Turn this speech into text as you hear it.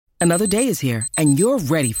Another day is here, and you're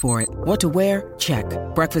ready for it. What to wear? Check.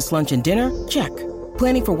 Breakfast, lunch, and dinner? Check.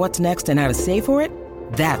 Planning for what's next and how to save for it?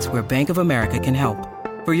 That's where Bank of America can help.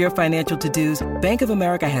 For your financial to-dos, Bank of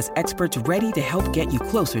America has experts ready to help get you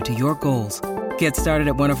closer to your goals. Get started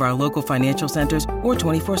at one of our local financial centers or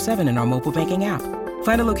 24/7 in our mobile banking app.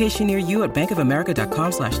 Find a location near you at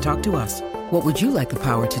bankofamerica.com/talktous. What would you like the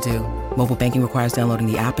power to do? Mobile banking requires downloading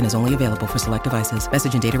the app and is only available for select devices.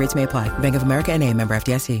 Message and data rates may apply. Bank of America N.A., member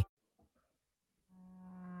FDIC.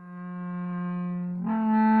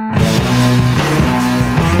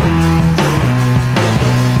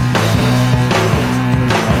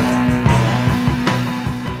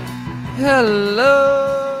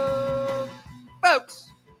 Hello, folks,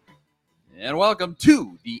 and welcome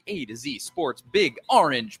to the A to Z Sports Big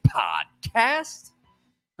Orange Podcast.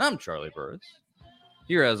 I'm Charlie Burris,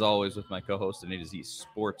 here as always with my co-host and A to Z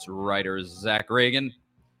Sports writer, Zach Reagan.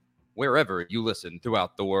 Wherever you listen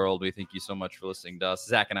throughout the world, we thank you so much for listening to us.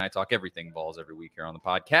 Zach and I talk everything balls every week here on the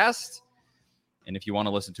podcast. And if you want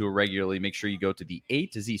to listen to it regularly, make sure you go to the A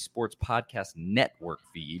to Z Sports Podcast Network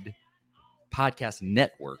feed,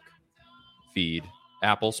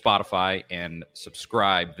 Apple, Spotify, and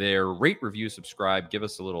subscribe there. Rate, review, subscribe. Give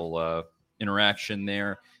us a little interaction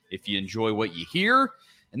there if you enjoy what you hear.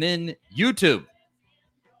 And then YouTube.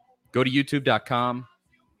 Go to youtube.com,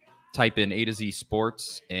 type in A to Z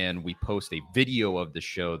Sports, and we post a video of the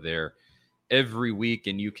show there every week,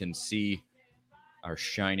 and you can see our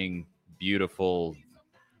shining, beautiful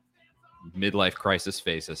midlife crisis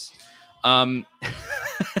faces.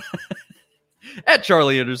 At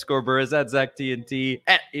Charlie_Burris, at Zach TNT,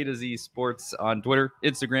 at A to Z Sports on Twitter,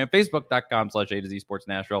 Instagram, Facebook.com/A to Z Sports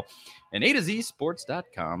Nashville, and A to Z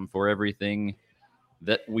Sports.com for everything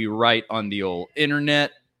that we write on the old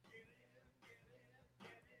internet.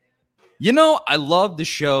 You know, I love the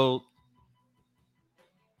show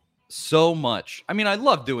so much. I mean, I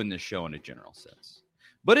love doing this show in a general sense,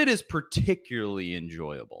 but it is particularly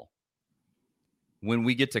enjoyable when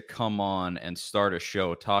we get to come on and start a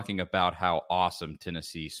show talking about how awesome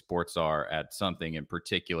Tennessee sports are at something in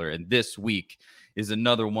particular. And this week is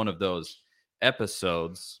another one of those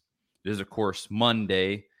episodes. It is, of course,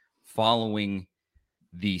 Monday following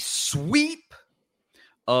the sweep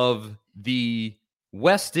of the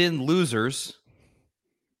West End losers.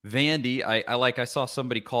 Vandy, I saw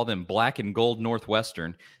somebody call them black and gold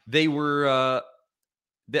Northwestern. They were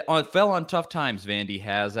they fell on tough times, Vandy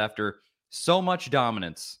has, after so much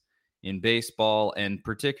dominance in baseball and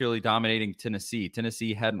particularly dominating Tennessee.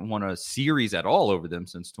 Tennessee hadn't won a series at all over them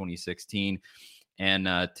since 2016. And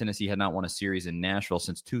Tennessee had not won a series in Nashville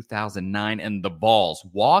since 2009. And the Vols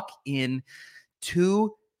walk in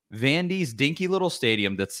to Vandy's dinky little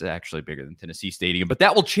stadium that's actually bigger than Tennessee Stadium, but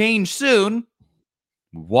that will change soon.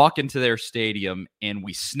 We walk into their stadium and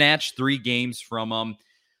we snatch 3 games from them.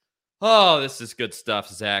 Oh, this is good stuff,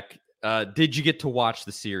 Zach. Did you get to watch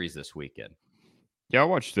the series this weekend? Yeah, I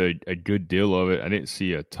watched a good deal of it. I didn't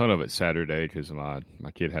see a ton of it Saturday because my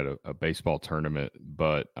kid had a baseball tournament,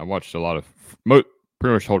 but I watched a lot of pretty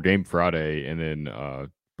much whole game Friday and then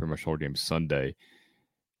pretty much whole game Sunday.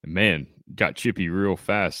 And man, got chippy real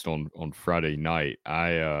fast on Friday night.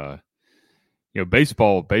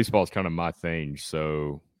 Baseball is kind of my thing.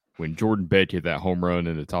 So when Jordan Beck hit that home run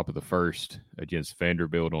in the top of the first against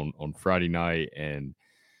Vanderbilt on Friday night, and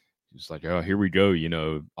it's like, oh, here we go,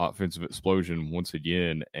 offensive explosion once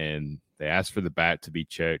again. And they ask for the bat to be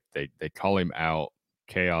checked. They call him out.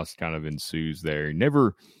 Chaos kind of ensues there.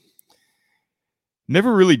 Never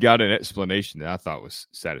really got an explanation that I thought was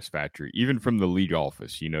satisfactory, even from the league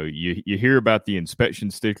office. You hear about the inspection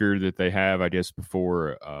sticker that they have, I guess,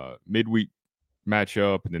 before midweek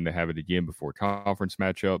matchup, and then they have it again before conference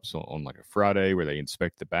matchups on like a Friday where they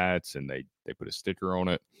inspect the bats and they put a sticker on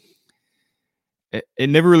it. It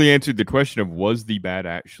never really answered the question of, was the bat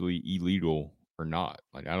actually illegal or not?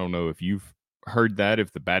 Like, I don't know if you've heard that,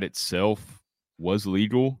 if the bat itself was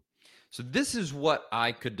legal. So this is what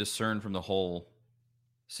I could discern from the whole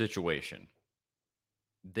situation.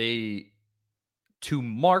 To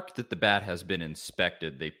mark that the bat has been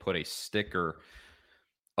inspected, they put a sticker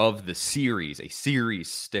of the series, a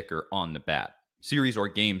series sticker on the bat, series or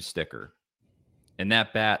game sticker. And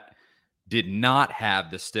that bat did not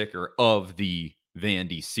have the sticker of the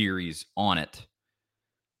Vandy series on it.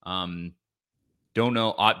 Don't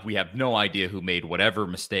know. We have no idea who made whatever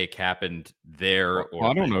mistake happened there.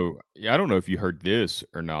 I don't know. I don't know if you heard this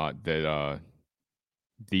or not, that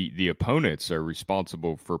the opponents are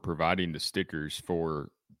responsible for providing the stickers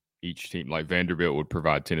for each team. Like Vanderbilt would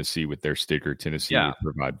provide Tennessee with their sticker. Tennessee would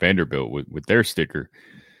provide Vanderbilt with their sticker.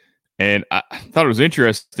 And I thought it was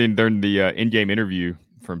interesting during the in-game interview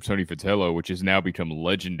from Tony Vitello, which has now become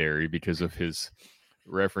legendary because of his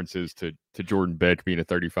references to Jordan Beck being a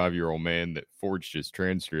 35-year-old man that forged his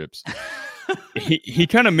transcripts. he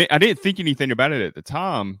kind of, I didn't think anything about it at the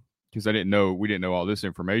time because we didn't know all this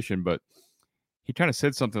information, but he kind of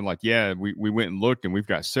said something like, yeah, we went and looked and we've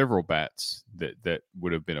got several bats that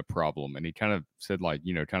would have been a problem. And he kind of said like,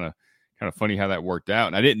 kind of funny how that worked out.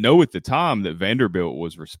 And I didn't know at the time that Vanderbilt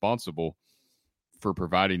was responsible for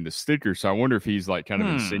providing the sticker. So I wonder if he's like kind of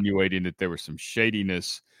insinuating that there was some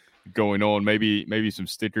shadiness going on. Maybe some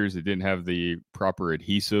stickers that didn't have the proper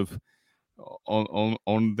adhesive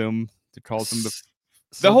on them to cause them to.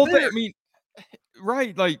 So the whole thing. I mean,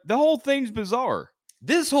 right? Like the whole thing's bizarre.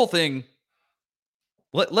 This whole thing.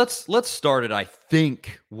 Let's start it. I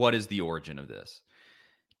think what is the origin of this?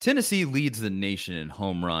 Tennessee leads the nation in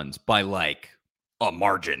home runs by like a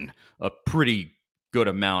margin, a pretty good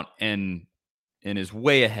amount, and is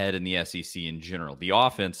way ahead in the SEC in general. The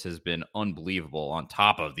offense has been unbelievable on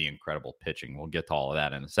top of the incredible pitching. We'll get to all of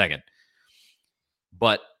that in a second.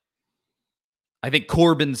 But I think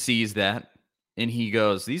Corbin sees that, and he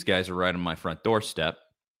goes, these guys are right on my front doorstep.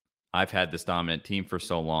 I've had this dominant team for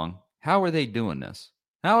so long. How are they doing this?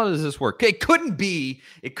 How does this work? It couldn't be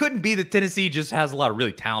that Tennessee just has a lot of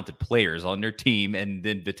really talented players on their team and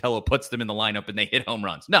then Vitello puts them in the lineup and they hit home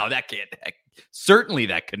runs. No, that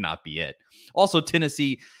could not be it. Also,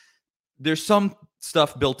 Tennessee, there's some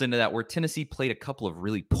stuff built into that where Tennessee played a couple of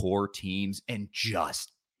really poor teams and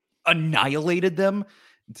just annihilated them.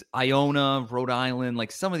 It's Iona, Rhode Island,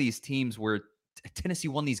 like some of these teams where Tennessee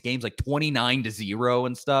won these games like 29-0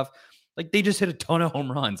 and stuff. Like they just hit a ton of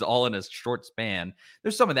home runs all in a short span.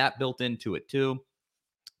 There's some of that built into it too.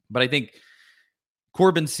 But I think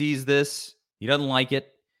Corbin sees this. He doesn't like it.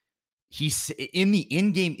 He's in the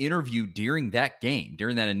in-game interview during that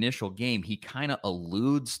initial game, he kind of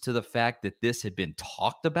alludes to the fact that this had been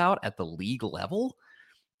talked about at the league level.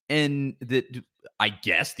 And that I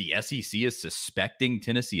guess the SEC is suspecting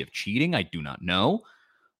Tennessee of cheating. I do not know.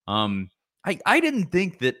 I didn't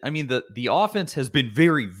think that. I mean, the offense has been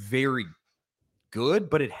very, very good,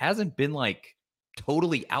 but it hasn't been like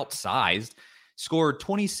totally outsized. Scored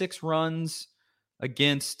 26 runs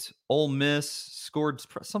against Ole Miss, scored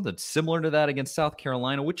something similar to that against South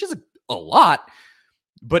Carolina, which is a lot,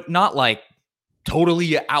 but not like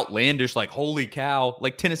totally outlandish, like holy cow.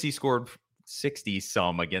 Like Tennessee scored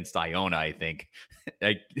 60-some against Iona, I think.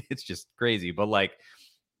 It's just crazy. But like,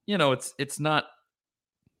 it's not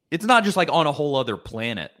just like on a whole other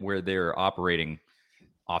planet where they're operating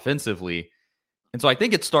offensively. And so I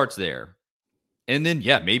think it starts there. And then,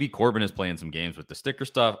 yeah, maybe Corbin is playing some games with the sticker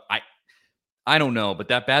stuff. I don't know, but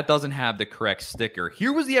that bat doesn't have the correct sticker.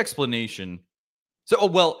 Here was the explanation. So,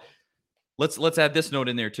 let's add this note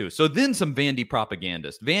in there too. So then some Vandy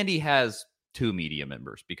propagandists. Vandy has 2 media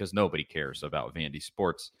members because nobody cares about Vandy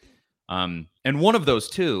sports. And one of those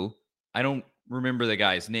 2, I don't remember the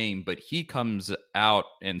guy's name, but he comes out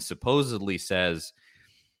and supposedly says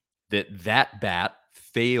that bat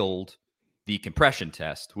failed the compression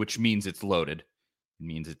test, which means it's loaded. It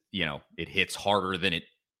means it hits harder than it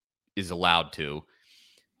is allowed to.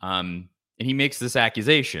 And he makes this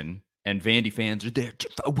accusation, and Vandy fans are there.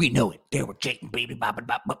 We know it. They were cheating, baby.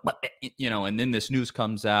 And then this news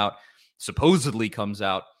supposedly comes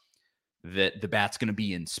out that the bat's going to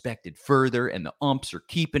be inspected further, and the umps are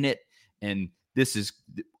keeping it. And this is,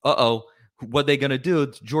 what they going to do?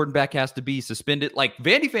 Jordan Beck has to be suspended. Like,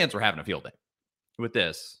 Vandy fans were having a field day with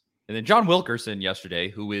this. And then John Wilkerson yesterday,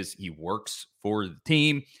 he works for the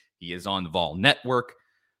team. He is on the Vol Network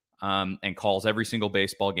and calls every single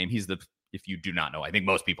baseball game. If you do not know, I think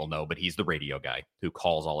most people know, but he's the radio guy who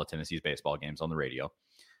calls all of Tennessee's baseball games on the radio.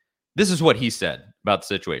 This is what he said about the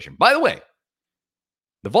situation. By the way,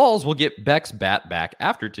 the Vols will get Beck's bat back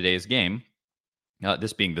after today's game,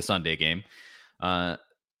 this being the Sunday game.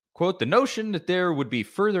 Quote, the notion that there would be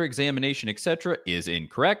further examination, etc., is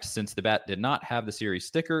incorrect. Since the bat did not have the series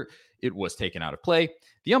sticker, it was taken out of play.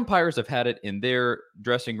 The umpires have had it in their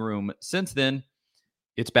dressing room since then.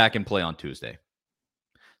 It's back in play on Tuesday.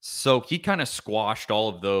 So he kind of squashed all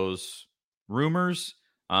of those rumors.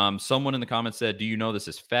 Someone in the comments said, do you know this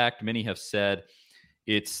is fact? Many have said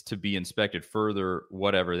it's to be inspected further,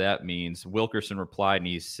 whatever that means. Wilkerson replied and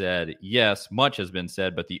he said, yes, much has been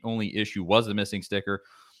said, but the only issue was the missing sticker.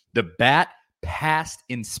 The bat passed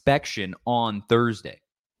inspection on Thursday.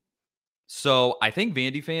 So I think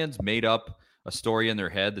Vandy fans made up a story in their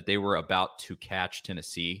head that they were about to catch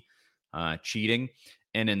Tennessee cheating.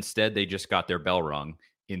 And instead, they just got their bell rung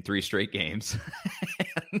in 3 straight games.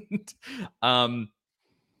 And,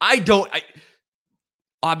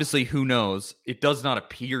 obviously, who knows? It does not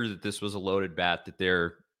appear that this was a loaded bat that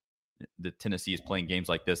they're that Tennessee is playing games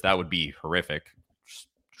like this, that would be horrific.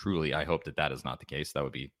 Truly, I hope that is not the case. That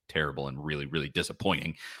would be terrible and really, really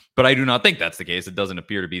disappointing. But I do not think that's the case. It doesn't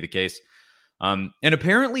appear to be the case. And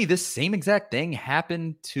apparently this same exact thing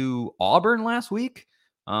happened to Auburn last week.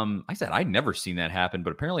 I said I'd never seen that happen,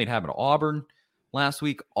 but apparently it happened to Auburn last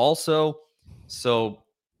week also. So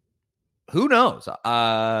who knows?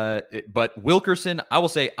 But Wilkerson, I will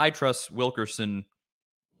say I trust Wilkerson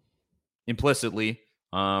implicitly.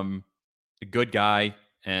 A good guy.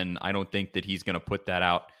 And I don't think that he's going to put that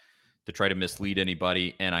out to try to mislead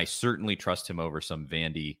anybody. And I certainly trust him over some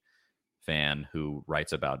Vandy fan who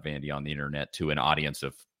writes about Vandy on the internet to an audience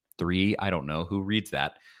of 3. I don't know who reads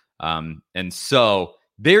that. And so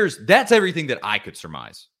that's everything that I could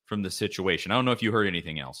surmise from the situation. I don't know if you heard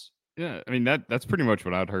anything else. Yeah, I mean, that's pretty much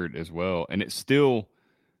what I'd heard as well. And it still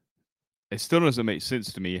doesn't make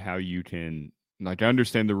sense to me how you can, like, I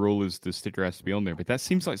understand the rule is the sticker has to be on there, but that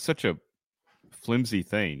seems like such a flimsy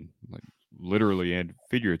thing, like literally and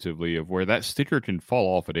figuratively, of where that sticker can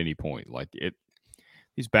fall off at any point. Like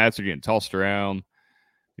these bats are getting tossed around,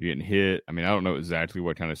 they're getting hit. I mean, I don't know exactly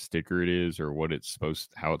what kind of sticker it is or where it's supposed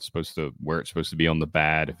to be on the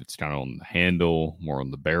bat, if it's kind of on the handle, more on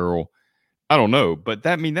the barrel. I don't know, but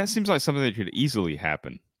that seems like something that could easily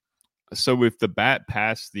happen. So if the bat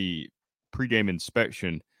passed the pregame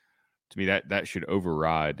inspection, to me that should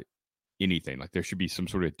override anything. Like there should be some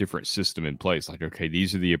sort of different system in place. Like, okay,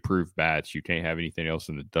 these are the approved bats. You can't have anything else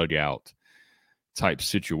in the dugout type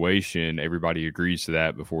situation. Everybody agrees to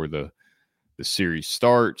that before the series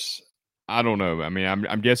starts. I don't know. I mean,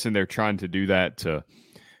 I'm guessing they're trying to do that to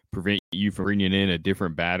prevent you from bringing in a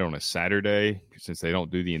different bat on a Saturday, since they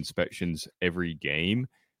don't do the inspections every game.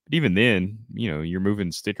 But even then, you're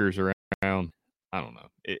moving stickers around. I don't know.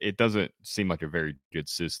 It doesn't seem like a very good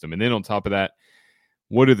system. And then on top of that,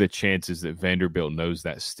 what are the chances that Vanderbilt knows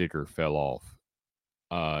that sticker fell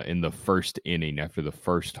off in the first inning after the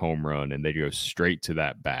first home run and they go straight to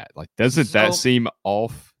that bat? Like, doesn't that seem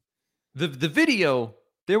off? The video,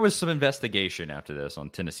 there was some investigation after this on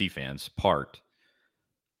Tennessee fans' part.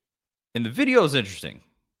 And the video is interesting.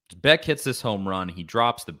 Beck hits this home run. He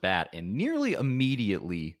drops the bat, and nearly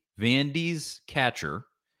immediately, Vandy's catcher,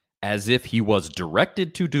 as if he was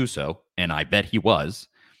directed to do so, and I bet he was,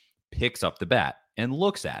 picks up the bat and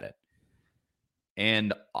looks at it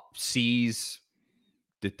and sees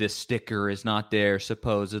that this sticker is not there.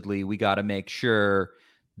 Supposedly, we got to make sure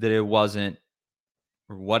that it wasn't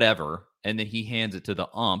or whatever. And then he hands it to the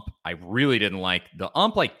ump. I really didn't like the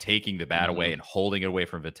ump, like taking the bat away and holding it away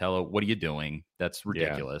from Vitello. What are you doing? That's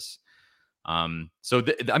ridiculous. Yeah. So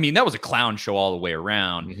that was a clown show all the way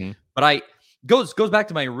around. Mm-hmm. But goes back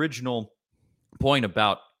to my original point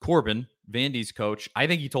about Corbin, Vandy's coach. I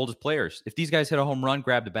think he told his players, if these guys hit a home run,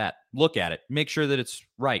 grab the bat, look at it, make sure that it's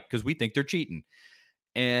right, because we think they're cheating.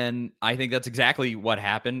 And I think that's exactly what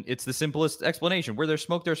happened. It's the simplest explanation. Where there's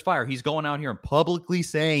smoke, there's fire. He's going out here and publicly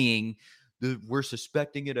saying that we're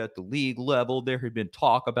suspecting it at the league level. There had been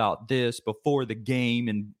talk about this before the game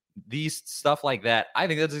and these stuff like that. I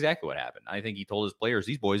think that's exactly what happened. I think he told his players,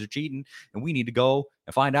 these boys are cheating and we need to go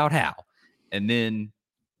and find out how. And then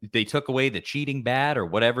they took away the cheating bat or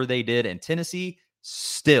whatever they did, and Tennessee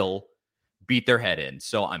still beat their head in.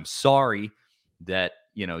 So I'm sorry that,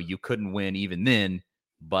 you couldn't win even then.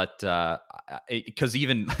 But because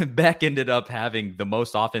even Beck ended up having the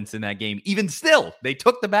most offense in that game, even still, they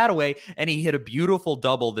took the bat away and he hit a beautiful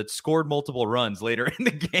double that scored multiple runs later in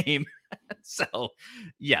the game. So,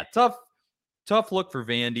 yeah, tough look for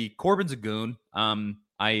Vandy. Corbin's a goon.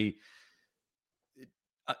 I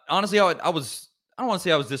honestly, I don't want to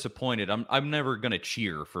say I was disappointed. I'm never going to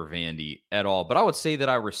cheer for Vandy at all, but I would say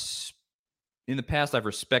that in the past, I've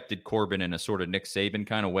respected Corbin in a sort of Nick Saban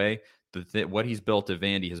kind of way. What he's built at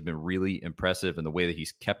Vandy has been really impressive, and the way that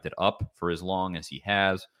he's kept it up for as long as he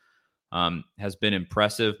has been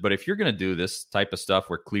impressive. But if you're going to do this type of stuff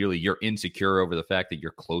where clearly you're insecure over the fact that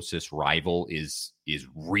your closest rival is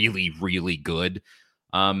really, really good,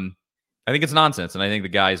 I think it's nonsense. And I think the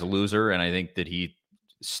guy's a loser, and I think that he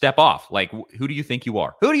step off. Like, who do you think you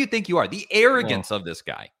are? Who do you think you are? The arrogance of this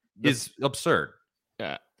guy is absurd.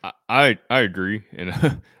 Yeah, I agree, and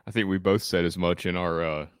I think we both said as much in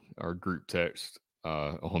our group text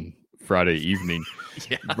on Friday evening.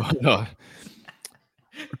 Yeah. But,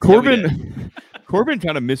 Corbin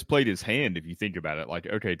kind of misplayed his hand if you think about it. Like,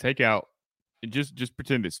 okay, take out just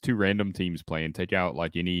pretend it's two random teams playing. Take out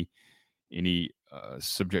like any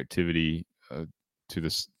subjectivity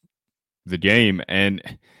to the game,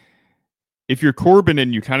 and if you're Corbin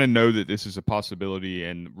and you kind of know that this is a possibility,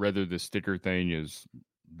 and whether the sticker thing is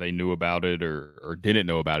they knew about it or didn't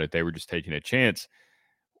know about it, they were just taking a chance.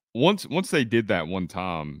 once they did that one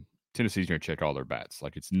time, Tennessee's going to check all their bats.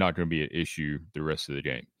 Like, it's not going to be an issue the rest of the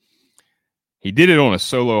game. He did it on a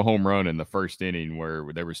solo home run in the first inning where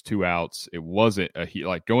there was 2 outs. It wasn't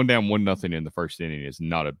like going down 1-0 in the first inning is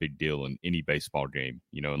not a big deal in any baseball game,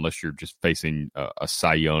 unless you're just facing a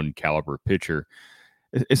Cy Young caliber pitcher.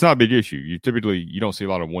 It's not a big issue. You don't see a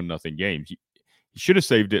lot of 1-0 games. He should have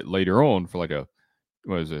saved it later on for like a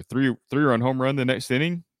 3-run home run the next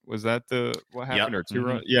inning. Was that what happened? Yep. Or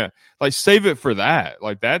 2-run? Yeah. Like, save it for that.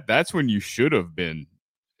 Like that's when you should have been.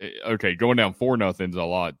 Okay, going down 4-0 is a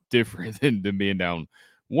lot different than being down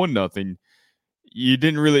 1-0. You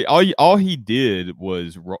didn't really all he did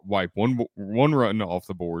was wipe one run off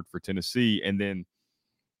the board for Tennessee, and then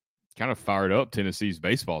kind of fired up Tennessee's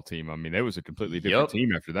baseball team. I mean, it was a completely different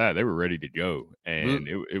team after that. They were ready to go, and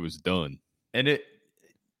it was done. And it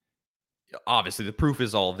obviously the proof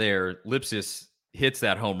is all there. Lipsius hits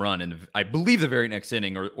that home run, and I believe the very next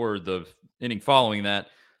inning or the inning following that.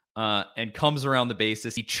 And comes around the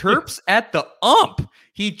bases. He chirps at the ump.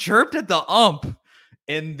 He chirped at the ump,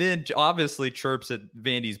 and then obviously chirps at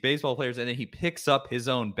Vandy's baseball players. And then he picks up his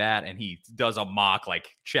own bat and he does a mock,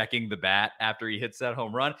 like checking the bat after he hits that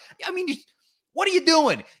home run. I mean, what are you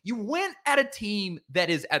doing? You went at a team that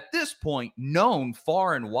is at this point known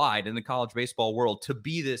far and wide in the college baseball world to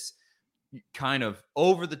be this kind of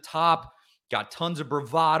over the top, got tons of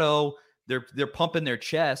bravado. They're pumping their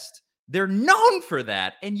chest. They're known for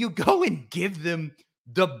that, and you go and give them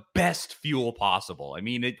the best fuel possible. I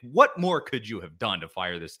mean, what more could you have done to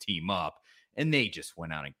fire this team up? And they just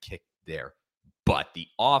went out and kicked their butt. The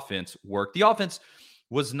offense worked. The offense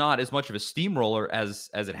was not as much of a steamroller as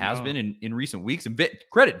it has been in recent weeks. And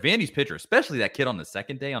credit Vandy's pitcher, especially that kid on the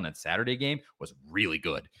second day on that Saturday game, was really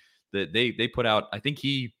good. They put out, I think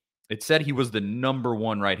it said he was the number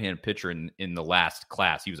 1 right-handed pitcher in the last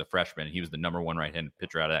class. He was a freshman, and he was the number 1 right-handed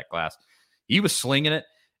pitcher out of that class. He was slinging it,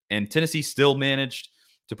 and Tennessee still managed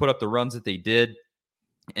to put up the runs that they did.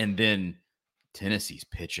 And then Tennessee's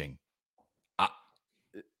pitching. I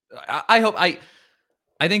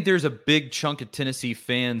think there's a big chunk of Tennessee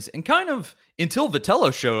fans, and kind of until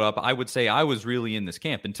Vitello showed up, I would say I was really in this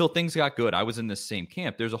camp. Until things got good, I was in this same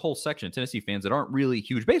camp. There's a whole section of Tennessee fans that aren't really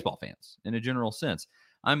huge baseball fans in a general sense.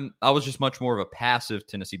 I was just much more of a passive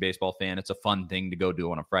Tennessee baseball fan. It's a fun thing to go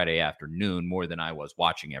do on a Friday afternoon more than I was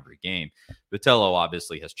watching every game. Vitello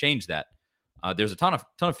obviously has changed that. There's a ton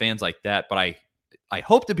of fans like that, but I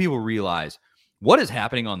hope that people realize what is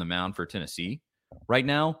happening on the mound for Tennessee right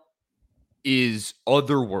now is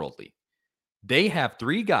otherworldly. They have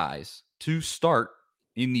 3 guys to start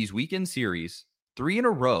in these weekend series, 3 in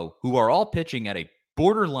a row, who are all pitching at a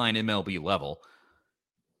borderline MLB level.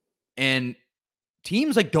 And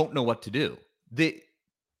teams don't know what to do.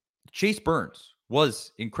 Chase Burns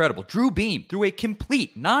was incredible. Drew Beam threw a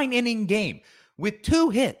complete 9-inning game with 2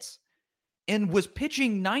 hits and was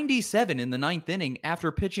pitching 97 in the 9th inning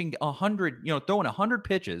after pitching 100, throwing 100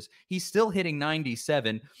 pitches. He's still hitting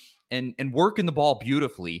 97 and working the ball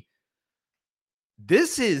beautifully.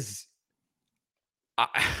 This is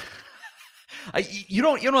you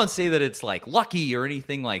don't say that it's like lucky or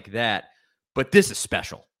anything like that, but this is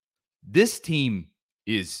special. This team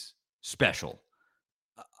is special.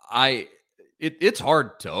 It's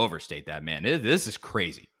hard to overstate that, man. This is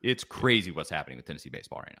crazy. It's crazy what's happening with Tennessee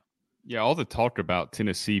baseball right now. Yeah, all the talk about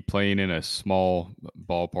Tennessee playing in a small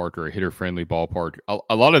ballpark or a hitter-friendly ballpark,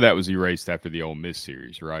 a lot of that was erased after the Ole Miss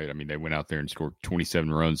series, right? I mean, they went out there and scored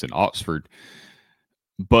 27 runs in Oxford.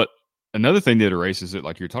 But another thing that erases it,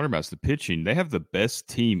 like you're talking about, is the pitching. They have the best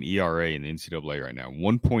team ERA in the NCAA right now,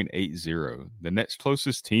 1.80. The next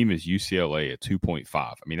closest team is UCLA at 2.5.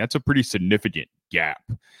 I mean, that's a pretty significant gap.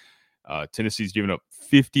 Tennessee's given up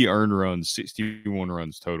 50 earned runs, 61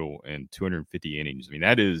 runs total, and 250 innings. I mean,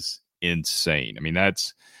 that is insane. I mean,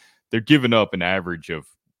 they're giving up an average of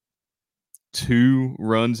 2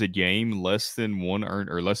 runs a game, less than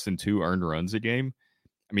 2 earned runs a game.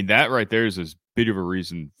 I mean, that right there is as big of a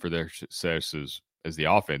reason for their success as the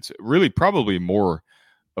offense. Really, probably more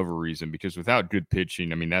of a reason, because without good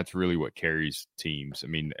pitching, I mean, that's really what carries teams. I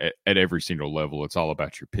mean, at every single level, it's all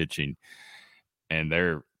about your pitching. And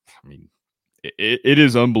it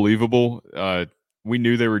is unbelievable. We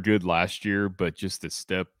knew they were good last year, but just the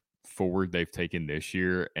step forward they've taken this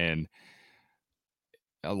year, and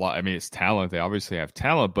a lot. I mean, it's talent. They obviously have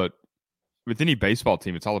talent, but with any baseball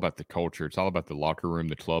team, it's all about the culture. It's all about the locker room,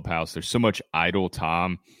 the clubhouse. There's so much idle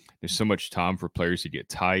time. There's so much time for players to get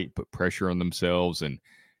tight, put pressure on themselves, and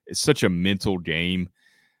it's such a mental game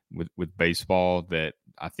with baseball that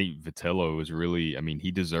I think Vitello is really, I mean,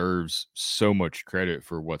 he deserves so much credit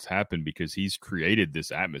for what's happened, because he's created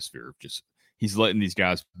this atmosphere of just, he's letting these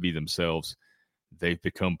guys be themselves. They've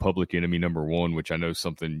become public enemy number one, which I know is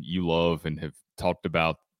something you love and have talked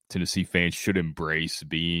about. Tennessee fans should embrace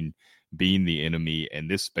being the enemy,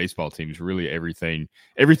 and this baseball team is really everything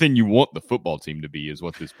you want the football team to be is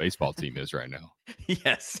what this baseball team is right now.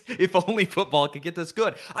 Yes, if only football could get this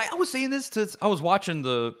good. I was saying this I was watching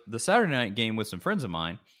the Saturday night game with some friends of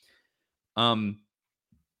mine.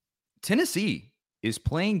 Tennessee is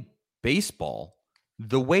playing baseball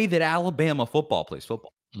the way that Alabama football plays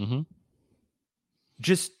football. Mm-hmm.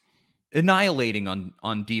 Just annihilating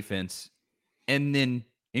on defense, and then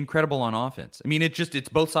incredible on offense. I mean, it's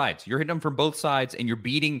both sides. You're hitting them from both sides, and you're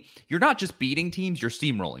not just beating teams, you're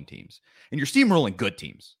steamrolling teams. And you're steamrolling good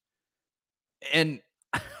teams. And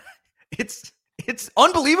it's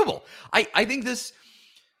unbelievable. I think this,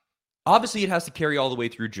 obviously it has to carry all the way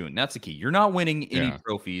through June. That's the key. You're not winning any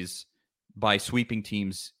trophies by sweeping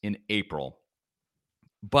teams in April.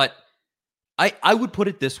 But I would put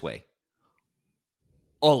it this way.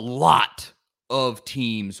 A lot of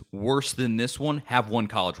teams worse than this one have won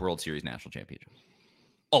College World Series national championships.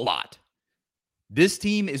 A lot. This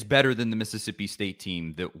team is better than the Mississippi State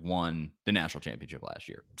team that won the national championship last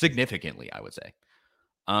year. Significantly, I would say.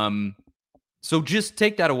 So just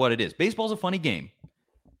take that at what it is. Baseball's a funny game.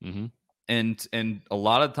 Mm-hmm. And a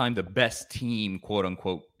lot of the time the best team, quote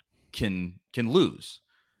unquote, can lose.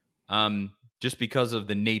 Just because of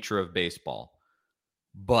the nature of baseball.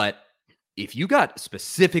 But if you got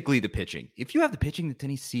specifically the pitching, if you have the pitching that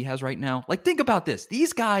Tennessee has right now, like think about this.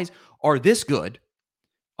 These guys are this good.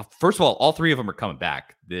 First of all three of them are coming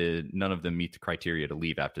back. None of them meet the criteria to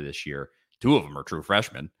leave after this year. Two of them are true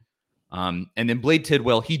freshmen. And then Blade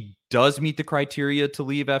Tidwell, he does meet the criteria to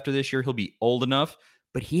leave after this year. He'll be old enough,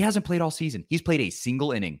 but he hasn't played all season. He's played a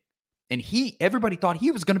single inning. And everybody thought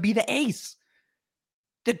he was going to be the ace.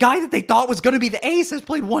 The guy that they thought was going to be the ace has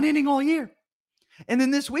played one inning all year. And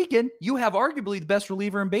then this weekend, you have arguably the best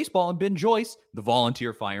reliever in baseball in Ben Joyce, the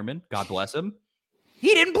volunteer fireman. God bless him.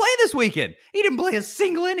 He didn't play this weekend. He didn't play a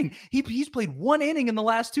single inning. He's played one inning in the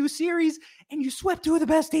last two series, and you swept two of the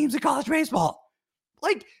best teams in college baseball.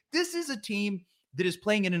 Like, this is a team that is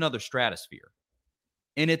playing in another stratosphere.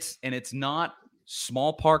 And it's not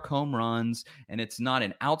small park home runs, and it's not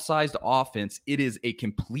an outsized offense. It is a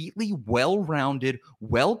completely well-rounded,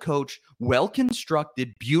 well-coached,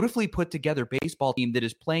 well-constructed, beautifully put together baseball team that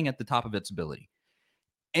is playing at the top of its ability.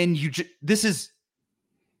 And this is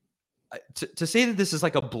to say that this is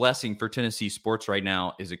like a blessing for Tennessee sports right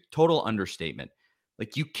now is a total understatement.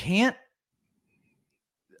 Like, you can't,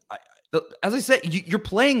 as I said, you're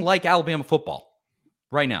playing like Alabama football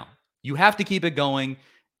right now. You have to keep it going.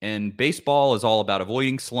 And baseball is all about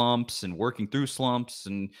avoiding slumps and working through slumps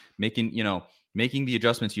and making the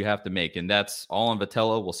adjustments you have to make. And that's all on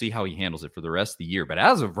Vitello. We'll see how he handles it for the rest of the year. But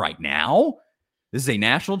as of right now, this is a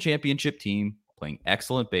national championship team playing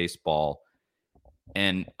excellent baseball.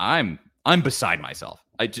 And I'm beside myself.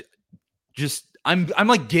 I'm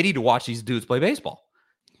like giddy to watch these dudes play baseball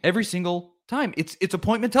every single time. It's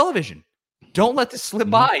appointment television. Don't let this slip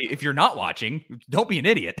by. If you're not watching, don't be an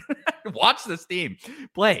idiot. Watch this team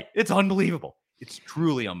play. It's unbelievable. It's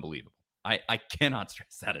truly unbelievable. I cannot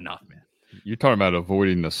stress that enough, man. You're talking about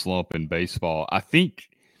avoiding the slump in baseball. I think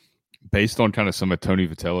based on kind of some of Tony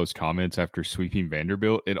Vitello's comments after sweeping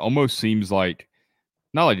Vanderbilt, it almost seems like,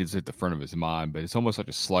 not like it's at the front of his mind, but it's almost like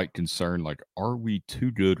a slight concern, like, are we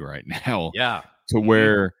too good right now? Yeah. To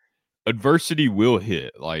where adversity will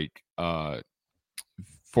hit. Like,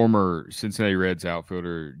 former Cincinnati Reds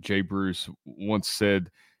outfielder Jay Bruce once said,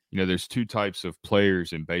 there's two types of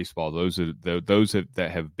players in baseball. Those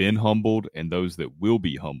that have been humbled and those that will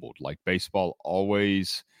be humbled. Like, baseball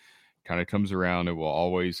always kind of comes around and will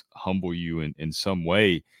always humble you in some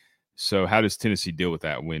way. So how does Tennessee deal with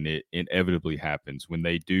that when it inevitably happens, when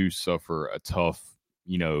they do suffer a tough,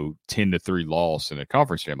 10-3 loss in a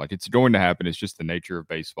conference game? Like, it's going to happen. It's just the nature of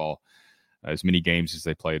baseball. As many games as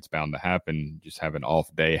they play, it's bound to happen. Just have an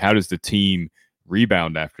off day. How does the team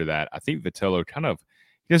rebound after that? I think Vitello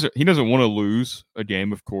he doesn't want to lose a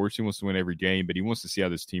game, of course. He wants to win every game, but he wants to see how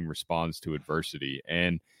this team responds to adversity.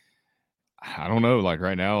 And I don't know, like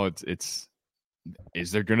right now,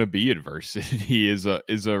 is there going to be adversity is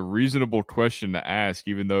a reasonable question to ask,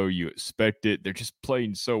 even though you expect it. They're just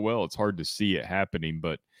playing so well. It's hard to see it happening,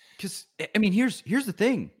 but because, I mean, here's the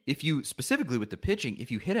thing. If you, specifically with the pitching,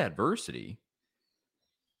 if you hit adversity,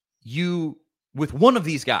 with one of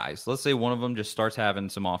these guys, let's say one of them just starts having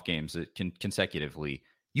some off games that consecutively,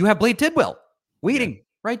 you have Blade Tidwell waiting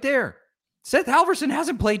right there. Seth Halverson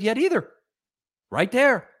hasn't played yet either. Right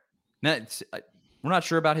there. Now, we're not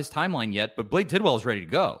sure about his timeline yet, but Blade Tidwell is ready to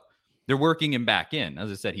go. they're working him back in.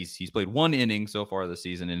 As I said, he's played 1 inning so far this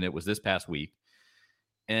season, and it was this past week.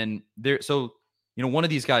 And one of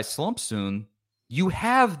these guys slumps soon. You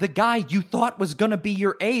have the guy you thought was going to be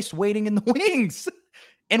your ace waiting in the wings.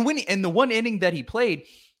 And in the 1 inning that he played,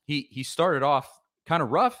 he started off kind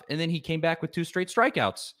of rough, and then he came back with 2 straight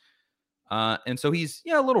strikeouts. And so he's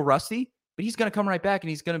a little rusty, but he's going to come right back, and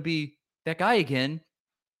he's going to be that guy again.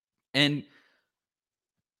 And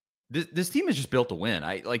this team is just built to win.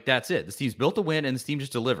 That's it. This team's built to win, and this team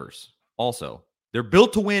just delivers. Also, they're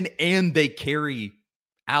built to win, and they carry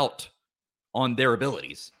out on their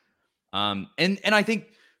abilities. And I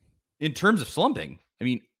think in terms of slumping, I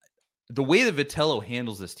mean, the way that Vitello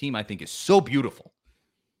handles this team, I think, is so beautiful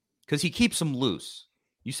because he keeps them loose.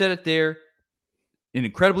 You said it there, an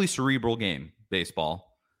incredibly cerebral game,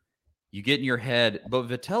 baseball. You get in your head, but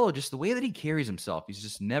Vitello, just the way that he carries himself, he's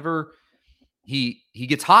just never. He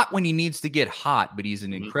gets hot when he needs to get hot, but he's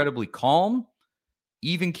an incredibly calm,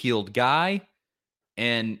 even-keeled guy,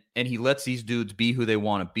 and he lets these dudes be who they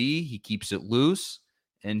want to be. He keeps it loose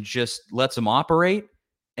and just lets them operate.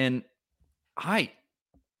 And I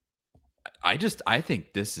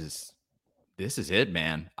think this is it,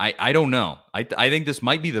 man. I don't know. I think this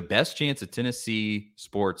might be the best chance that Tennessee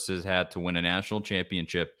sports has had to win a national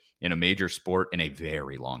championship in a major sport in a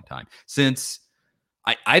very long time. Since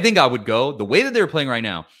I think I would go the way that they're playing right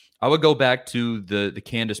now. I would go back to the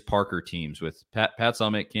Candace Parker teams with Pat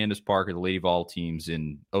Summitt, Candace Parker, the Lady Vol teams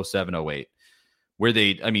in 07-08, where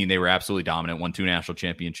they were absolutely dominant, won 2 national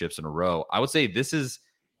championships in a row. I would say this is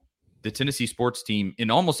the Tennessee sports team in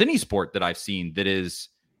almost any sport that I've seen that is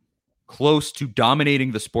close to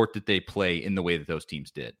dominating the sport that they play in the way that those teams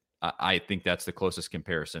did. I think that's the closest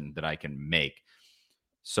comparison that I can make.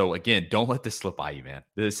 So again, don't let this slip by you, man.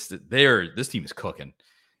 This team is cooking,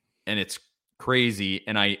 and it's crazy.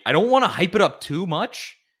 And I don't want to hype it up too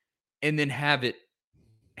much and then have it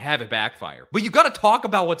backfire. But you got to talk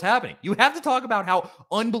about what's happening. You have to talk about how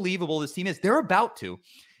unbelievable this team is. They're about to,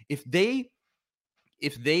 if they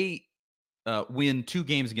win 2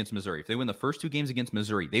 games against Missouri, if they win the first 2 games against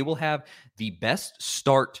Missouri, they will have the best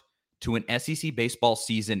start to an SEC baseball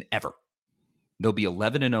season ever. They'll be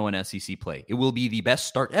 11-0 in SEC play. It will be the best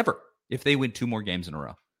start ever if they win 2 more games in a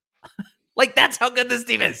row. That's how good this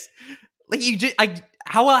team is.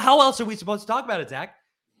 How else are we supposed to talk about it, Zach?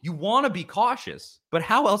 You want to be cautious, but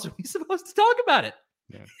how else are we supposed to talk about it?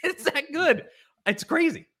 Yeah. It's that good. It's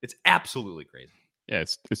crazy. It's absolutely crazy. Yeah,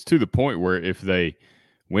 it's to the point where if they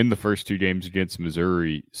win the first 2 games against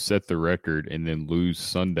Missouri, set the record, and then lose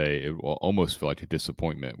Sunday, it will almost feel like a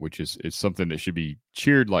disappointment, which is something that should be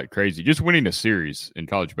cheered like crazy. Just winning a series in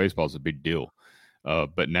college baseball is a big deal.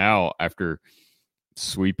 But now, after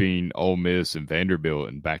sweeping Ole Miss and Vanderbilt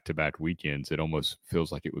in back-to-back weekends, it almost feels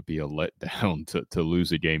like it would be a letdown to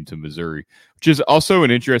lose a game to Missouri, which is also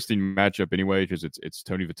an interesting matchup anyway, because it's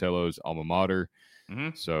Tony Vitello's alma mater.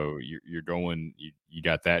 Mm-hmm. So you're going, you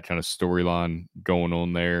got that kind of storyline going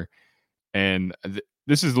on there. And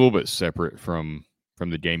this is a little bit separate from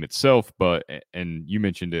the game itself, and you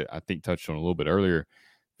mentioned it, I think touched on a little bit earlier.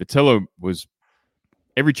 Vitello was,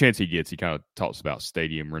 every chance he gets, he kind of talks about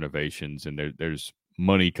stadium renovations, and there's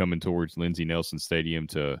money coming towards Lindsey Nelson Stadium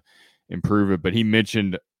to improve it. But he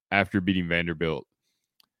mentioned after beating Vanderbilt,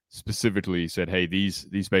 specifically, he said, hey, these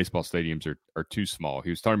baseball stadiums are too small. He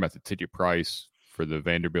was talking about the ticket price for the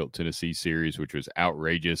Vanderbilt Tennessee series, which was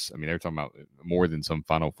outrageous. I mean, they were talking about more than some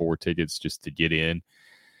Final Four tickets just to get in.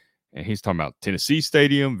 And he's talking about Tennessee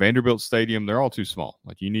Stadium, Vanderbilt Stadium. They're all too small.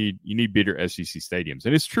 You need bigger SEC stadiums.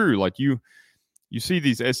 And it's true. You see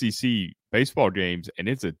these SEC baseball games, and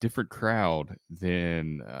it's a different crowd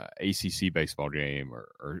than ACC baseball game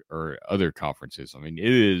or other conferences. I mean,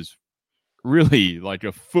 it is really like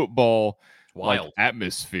a football wild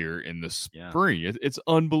atmosphere in the spring. Yeah. It's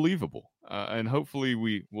unbelievable. And hopefully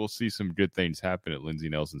we will see some good things happen at Lindsey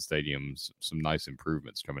Nelson Stadium, some nice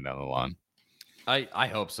improvements coming down the line. I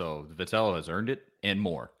hope so. Vitello has earned it and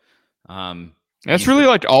more. That's really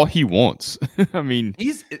all he wants. I mean,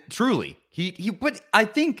 he's truly but I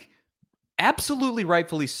think absolutely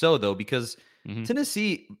rightfully so, though, because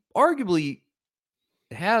Tennessee arguably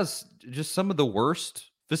has just some of the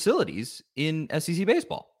worst facilities in SEC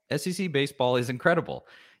baseball. SEC baseball is incredible.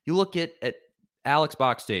 You look at Alex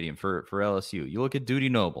Box Stadium for LSU. You look at Dudy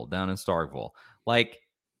Noble down in Starkville.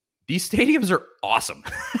 These stadiums are awesome.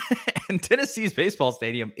 And Tennessee's baseball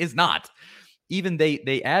stadium is not. Even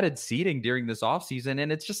they added seating during this offseason, and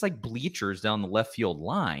it's just like bleachers down the left field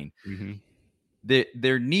line. Mm-hmm.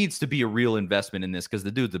 There needs to be a real investment in this because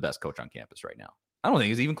the dude's the best coach on campus right now. I don't think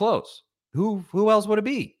he's even close. Who else would it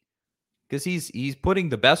be? Because he's putting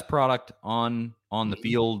the best product on on the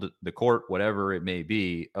field, the court, whatever it may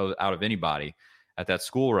be, out of anybody at that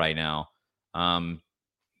school right now.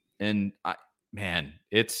 Man,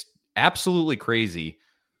 it's absolutely crazy.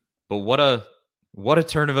 But what a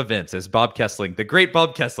turn of events, as Bob Kessling, the great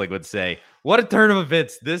Bob Kessling, would say. What a turn of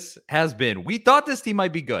events this has been. We thought this team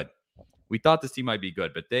might be good.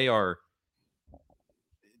 But they are,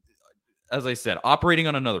 as I said, operating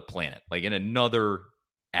on another planet, like in another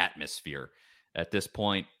atmosphere at this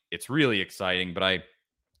point. It's really exciting. But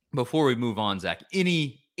before we move on, Zach,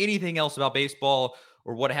 anything else about baseball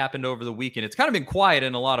or what happened over the weekend? It's kind of been quiet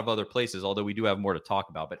in a lot of other places, although we do have more to talk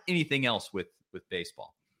about. But anything else with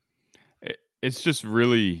baseball? It's just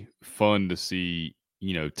really fun to see,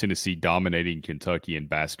 Tennessee dominating Kentucky in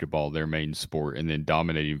basketball, their main sport, and then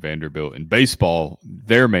dominating Vanderbilt in baseball,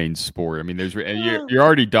 their main sport. I mean, you're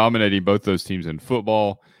already dominating both those teams in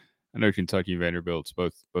football. I know Kentucky and Vanderbilt's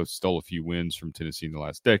both stole a few wins from Tennessee in the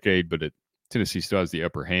last decade, but Tennessee still has the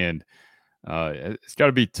upper hand. It's got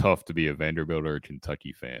to be tough to be a Vanderbilt or a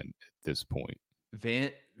Kentucky fan at this point.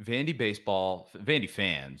 Vandy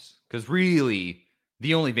fans, because really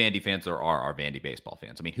the only Vandy fans there are Vandy baseball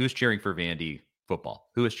fans. I mean, who's cheering for Vandy football?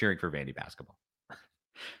 Who is cheering for Vandy basketball?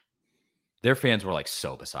 Their fans were like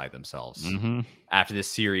so beside themselves after this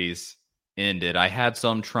series ended. I had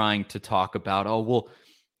some trying to talk about,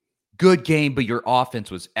 good game, but your offense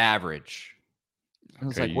was average. I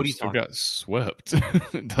was like, what are you talking about? Got swept.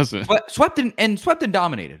 It doesn't. Swept and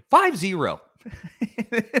dominated. 5-0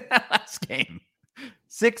 last game.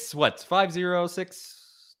 5-0,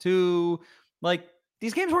 6-2. Like,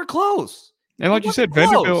 these games weren't close. And like you said,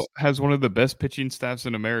 Vanderbilt has one of the best pitching staffs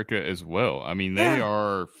in America as well. I mean, they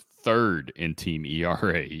are third in team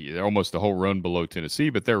ERA. They're almost a whole run below Tennessee,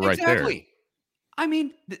 but they're right there. I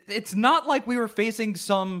mean, it's not like we were facing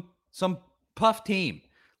some puff team.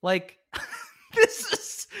 Like, this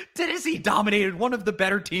is Tennessee dominated one of the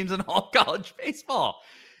better teams in all college baseball.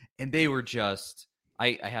 And they were just,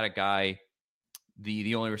 I had a guy,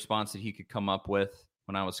 the only response that he could come up with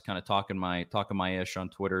when I was kind of talking my ish on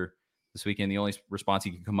Twitter this weekend, the only response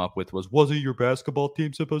he could come up with was, wasn't your basketball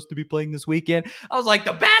team supposed to be playing this weekend? I was like,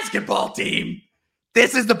 the basketball team?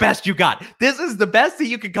 This is the best you got. This is the best that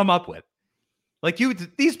you could come up with. Like,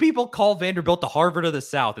 these people call Vanderbilt the Harvard of the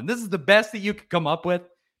South, and this is the best that you could come up with.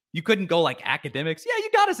 You couldn't go like academics. Yeah,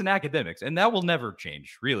 you got us in academics, and that will never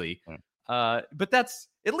change, really. But that's,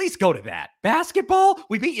 at least go to that. Basketball,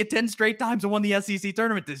 we beat you 10 straight times and won the SEC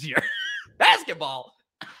tournament this year. Basketball.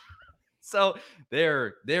 So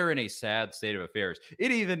they're in a sad state of affairs.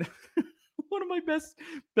 It even, one of my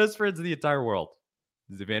best friends in the entire world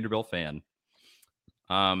is a Vanderbilt fan.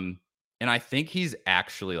 And I think he's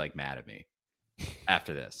actually like mad at me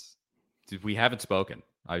after this. We haven't spoken.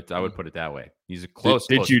 I would put it that way. He's a close.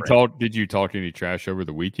 Did you friend. Did you talk any trash over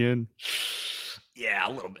the weekend? Yeah,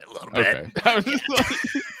 a little bit. Okay.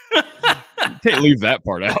 Can't leave that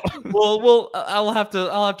part out. Well, I'll have to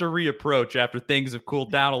reapproach after things have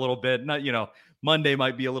cooled down a little bit. Not, Monday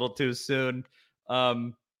might be a little too soon. But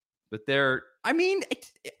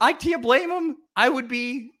I can't blame them. I would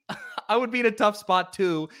be in a tough spot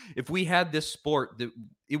too if we had this sport that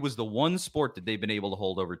it was the one sport that they've been able to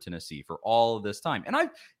hold over Tennessee for all of this time. And I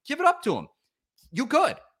give it up to him. You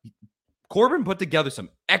could. Corbin put together some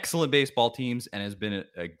excellent baseball teams and has been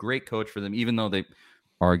a great coach for them, even though they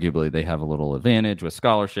have a little advantage with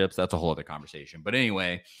scholarships. That's a whole other conversation. But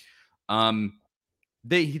anyway,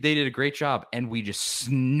 they did a great job, and we just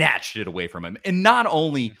snatched it away from him. And not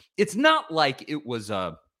only, it's not like it was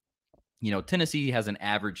Tennessee has an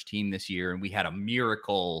average team this year, and we had a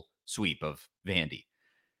miracle sweep of Vandy.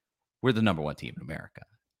 We're the number one team in America.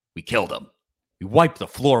 We killed them. We wiped the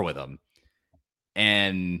floor with them.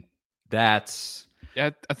 And that's... Yeah,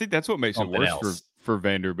 I think that's what makes it worse for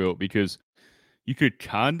Vanderbilt, because you could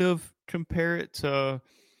kind of compare it to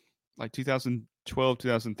like 2012,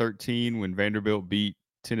 2013 when Vanderbilt beat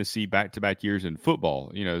Tennessee back-to-back years in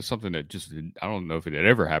football. Something that just, I don't know if it had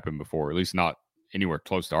ever happened before, at least not anywhere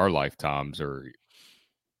close to our lifetimes, or,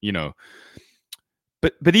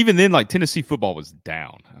 But even then, like, Tennessee football was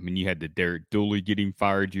down. I mean, you had the Derek Dooley getting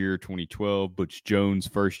fired year 2012, Butch Jones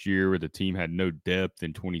first year where the team had no depth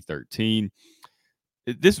in 2013.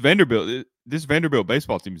 This Vanderbilt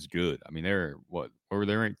baseball team is good. I mean, they're what were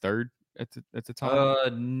they ranked third at the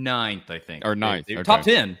time? Ninth, I think, or ninth. Okay. Top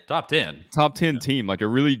 10 team, like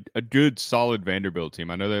a good solid Vanderbilt team.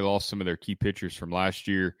 I know they lost some of their key pitchers from last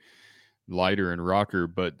year, Leiter and Rocker,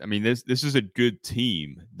 but I mean, this is a good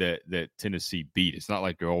team that Tennessee beat. It's not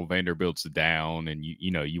like the old Vanderbilt's down and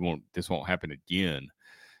this won't happen again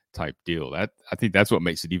type deal. That I think that's what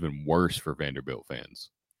makes it even worse for Vanderbilt fans.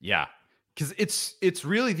 Yeah. because it's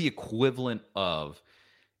really the equivalent of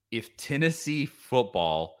if Tennessee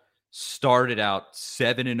football started out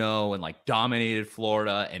 7-0 and like dominated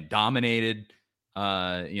Florida and dominated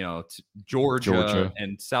Georgia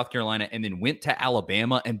and South Carolina, and then went to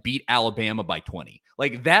Alabama and beat Alabama by 20.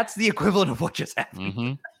 Like, that's the equivalent of what just happened.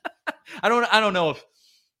 Mm-hmm. I don't know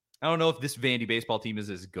if this Vandy baseball team is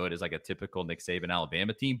as good as like a typical Nick Saban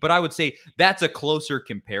Alabama team, but I would say that's a closer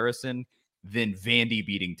comparison than Vandy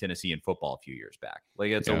beating Tennessee in football a few years back.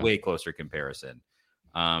 Like, it's a way closer comparison.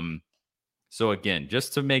 So again,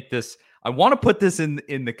 just to make this, I want to put this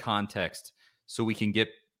in the context so we can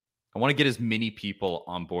I want to get as many people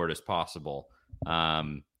on board as possible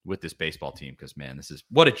with this baseball team, because, man, this is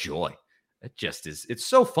what a joy. It just is. It's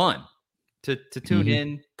so fun to tune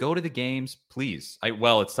in, go to the games, please.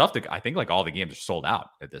 It's tough I think like all the games are sold out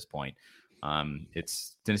at this point.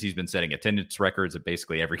 Tennessee's been setting attendance records at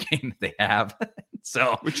basically every game that they have.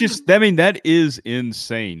 So, that is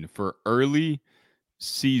insane for early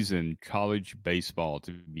season college baseball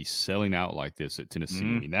to be selling out like this at Tennessee.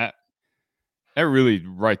 I mean, that really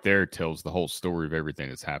right there tells the whole story of everything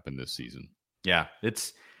that's happened this season. Yeah,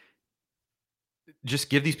 it's just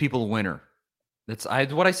give these people a winner. That's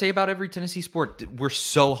what I say about every Tennessee sport. We're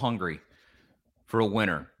so hungry for a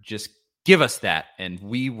winner. Just give us that, and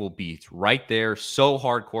we will be right there, so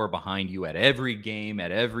hardcore behind you at every game,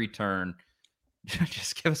 at every turn.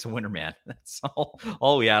 Just give us a winner, man. That's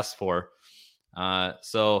all we ask for.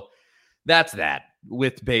 So that's that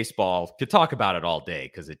with baseball. Could talk about it all day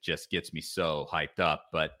because it just gets me so hyped up.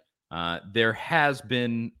 But there has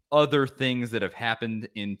been other things that have happened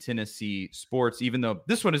in Tennessee sports, even though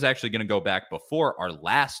this one is actually going to go back before our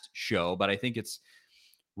last show. But I think it's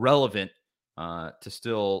relevant to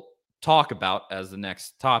still talk about as the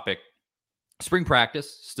next topic. Spring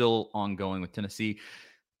practice still ongoing with Tennessee.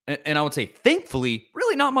 And I would say, thankfully,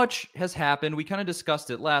 really not much has happened. We kind of discussed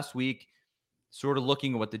it last week, sort of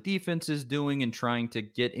looking at what the defense is doing and trying to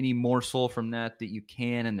get any morsel from that you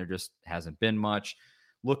can, and there just hasn't been much.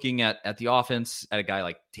 Looking at the offense, at a guy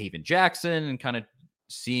like Taven Jackson, and kind of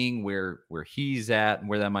seeing where he's at and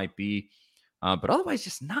where that might be. But otherwise,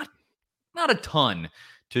 just not a ton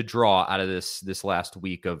to draw out of this last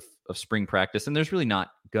week of spring practice. And there's really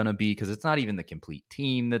not going to be, because it's not even the complete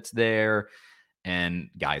team that's there. And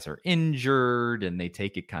guys are injured, and they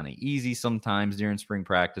take it kind of easy sometimes during spring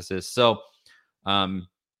practices. So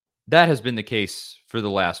that has been the case for the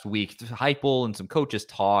last week. Heupel and some coaches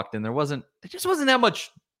talked, and there just wasn't that much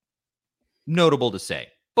notable to say.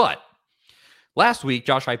 But last week,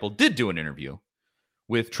 Josh Heupel did do an interview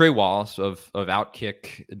with Trey Wallace of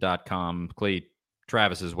Outkick.com, Clay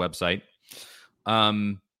Travis's website,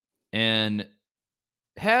 and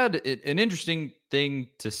had an interesting thing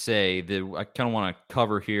to say that I kind of want to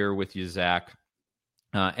cover here with you, Zach.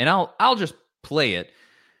 And I'll just play it.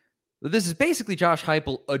 This is basically Josh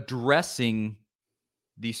Heupel addressing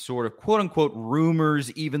these sort of quote-unquote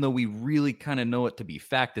rumors, even though we really kind of know it to be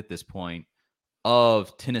fact at this point,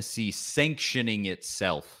 of Tennessee sanctioning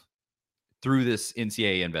itself through this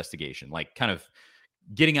NCAA investigation, like kind of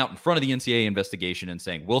getting out in front of the NCAA investigation and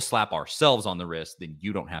saying, we'll slap ourselves on the wrist, then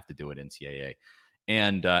you don't have to do it, NCAA.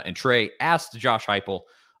 And Trey asked Josh Heupel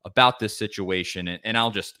about this situation, and I'll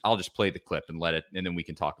just play the clip and then we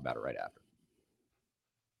can talk about it right after.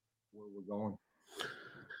 Where we're going.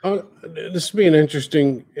 This will be an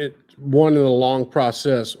interesting one in a long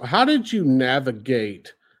process. How did you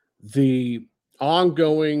navigate the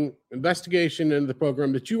ongoing investigation into the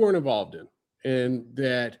program that you weren't involved in,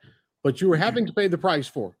 but you were having to pay the price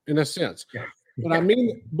for, in a sense? Yeah. But I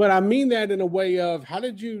mean that in a way of, how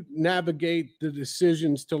did you navigate the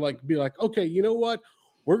decisions to be like, okay, you know what?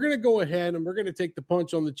 We're going to go ahead and we're going to take the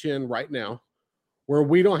punch on the chin right now, where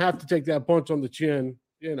we don't have to take that punch on the chin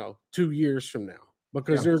 2 years from now,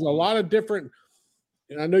 because there's a lot of different,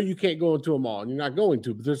 and I know you can't go into them all, and you're not going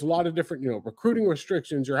to, but there's a lot of different, recruiting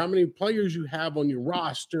restrictions, or how many players you have on your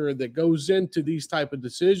roster that goes into these type of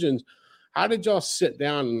decisions. How did y'all sit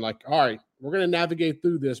down and all right, we're going to navigate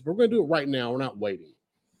through this, but we're going to do it right now. We're not waiting.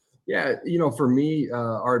 Yeah. For me,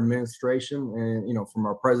 our administration, and, from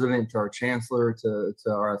our president to our chancellor to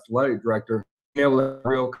our athletic director, being able to have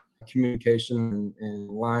real communication and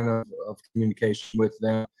line of communication with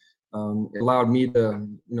them. It allowed me to,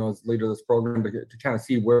 as leader of this program, to kind of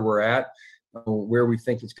see where we're at, where we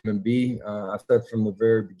think it's going to be. I said from the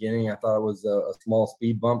very beginning, I thought it was a small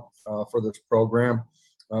speed bump for this program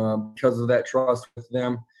because of that trust with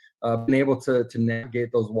them. Been able to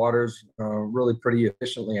navigate those waters really pretty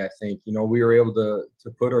efficiently, I think. We were able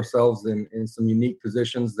to put ourselves in some unique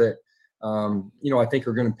positions that, I think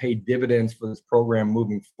are going to pay dividends for this program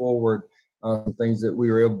moving forward. some things that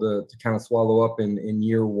we were able to kind of swallow up in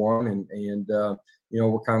year one. And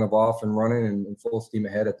we're kind of off and running and full steam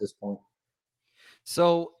ahead at this point.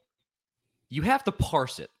 So you have to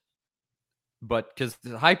parse it, but because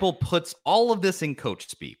Heupel puts all of this in coach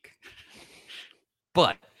speak.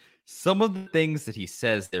 But some of the things that he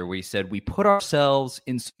says there, where he said, we put ourselves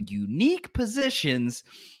in some unique positions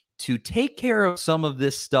to take care of some of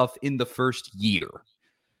this stuff in the first year.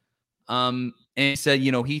 And he said,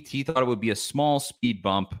 he thought it would be a small speed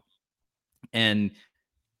bump and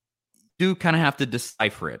do kind of have to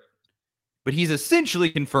decipher it. But he's essentially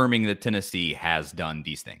confirming that Tennessee has done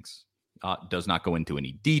these things. Does not go into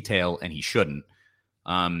any detail, and he shouldn't,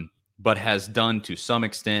 but has done to some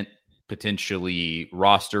extent potentially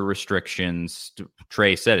roster restrictions.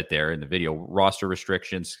 Trey said it there in the video, roster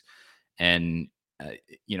restrictions and,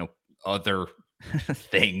 other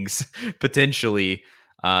things potentially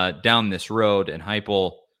down this road. And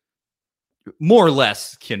Heupel more or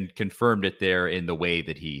less confirmed it there in the way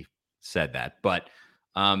that he said that. But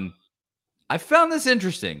I found this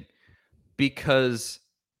interesting because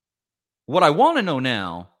what I want to know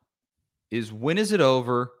now is, when is it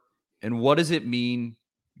over and what does it mean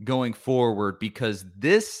going forward? Because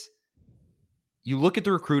you look at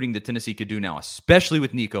the recruiting that Tennessee could do now, especially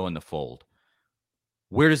with Nico in the fold.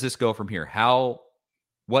 Where does this go from here?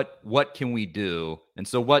 What can we do? And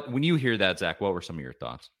so when you hear that, Zach, what were some of your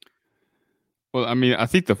thoughts? Well, I mean, I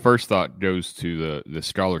think the first thought goes to the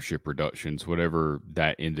scholarship reductions, whatever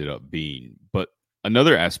that ended up being. But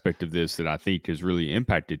another aspect of this that I think has really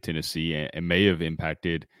impacted Tennessee and may have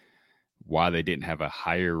impacted why they didn't have a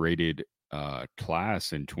higher rated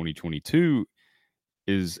class in 2022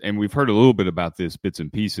 is, and we've heard a little bit about this bits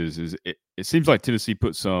and pieces, is it seems like Tennessee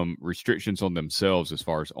put some restrictions on themselves as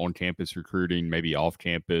far as on-campus recruiting, maybe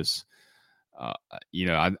off-campus.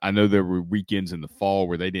 I know there were weekends in the fall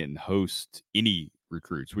where they didn't host any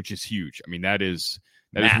recruits, which is huge. I mean, that is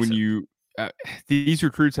when you these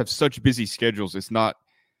recruits have such busy schedules. It's not,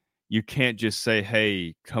 you can't just say,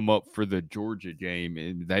 hey, come up for the Georgia game.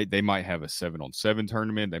 And they might have a 7-on-7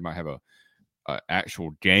 tournament. They might have a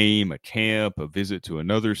actual game, a camp, a visit to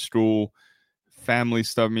another school, family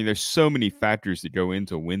stuff. I mean, there's so many factors that go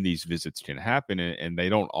into when these visits can happen, and they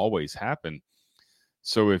don't always happen.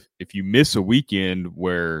 So if you miss a weekend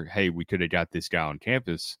where, hey, we could have got this guy on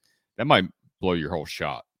campus, that might blow your whole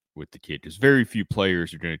shot with the kid, because very few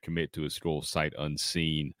players are going to commit to a school sight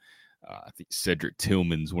unseen. I think Cedric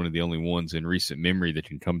Tillman's one of the only ones in recent memory that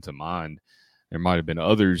can come to mind. There might have been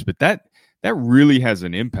others, but that really has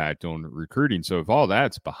an impact on recruiting. So if all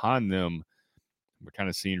that's behind them, we're kind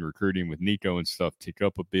of seeing recruiting with Nico and stuff tick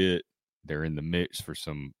up a bit. They're in the mix for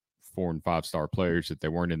some 4- and 5-star players that they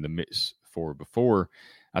weren't in the mix for before.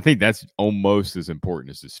 I think that's almost as important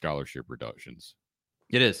as the scholarship reductions.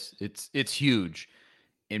 It is. It's huge.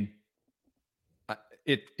 And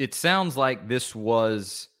it sounds like this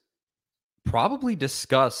was probably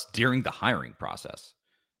discussed during the hiring process.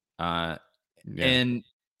 And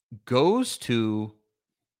goes to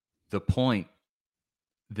the point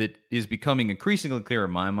that is becoming increasingly clear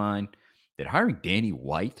in my mind, that hiring Danny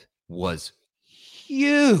White was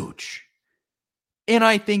huge. And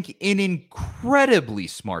I think an incredibly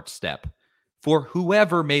smart step for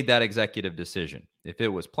whoever made that executive decision. If it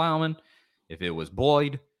was Plowman, if it was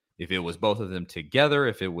Boyd, if it was both of them together,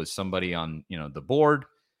 if it was somebody on the board.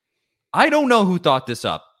 I don't know who thought this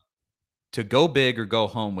up to go big or go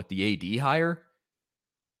home with the AD hire,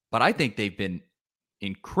 but I think they've been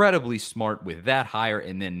incredibly smart with that hire.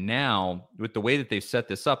 And then now, with the way that they've set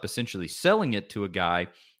this up, essentially selling it to a guy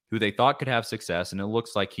who they thought could have success, and it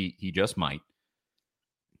looks like he just might.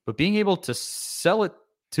 But being able to sell it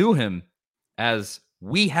to him as,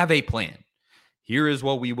 we have a plan. Here is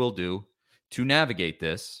what we will do to navigate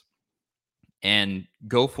this and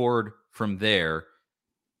go forward from there.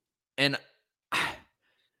 And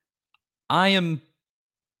I am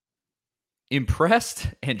impressed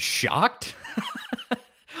and shocked.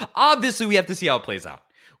 Obviously, we have to see how it plays out.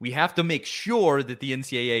 We have to make sure that the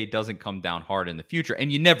NCAA doesn't come down hard in the future.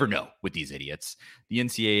 And you never know with these idiots. The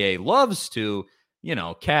NCAA loves to,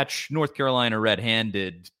 catch North Carolina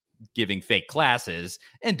red-handed giving fake classes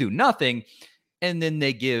and do nothing. And then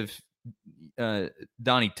they give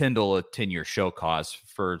Donnie Tyndall a 10-year show cause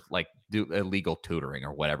for do illegal tutoring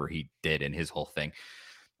or whatever he did in his whole thing.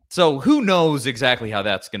 So who knows exactly how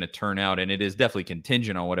that's going to turn out. And it is definitely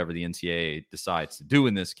contingent on whatever the NCAA decides to do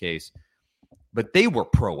in this case. But they were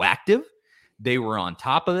proactive. They were on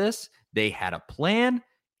top of this. They had a plan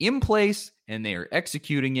in place and they are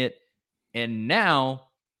executing it. And now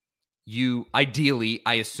you ideally,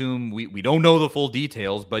 I assume we don't know the full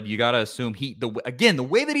details, but you got to assume the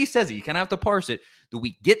way that he says it, you kind of have to parse it. Do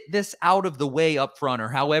we get this out of the way up front, or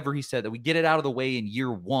however he said that we get it out of the way in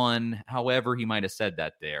year one, however he might have said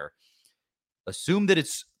that there. Assume that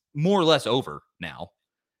it's more or less over now.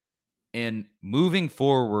 And moving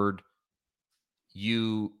forward,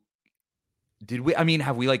 have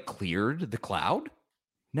we like cleared the cloud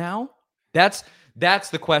now? That's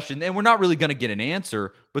the question. And we're not really going to get an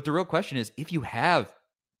answer, but the real question is, if you have,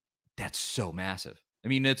 that's so massive. I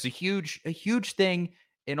mean, it's a huge thing,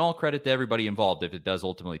 and all credit to everybody involved if it does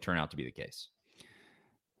ultimately turn out to be the case.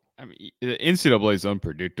 I mean, the NCAA is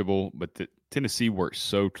unpredictable, but Tennessee works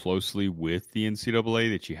so closely with the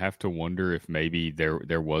NCAA that you have to wonder if maybe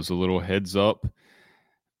there was a little heads up.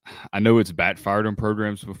 I know it's backfired on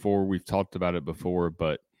programs before. We've talked about it before,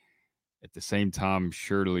 but at the same time,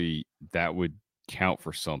 surely that would count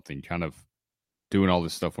for something, kind of doing all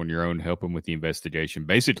this stuff on your own, helping with the investigation,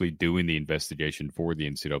 basically doing the investigation for the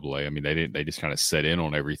NCAA. I mean, they just kind of set in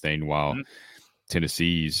on everything while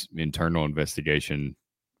Tennessee's internal investigation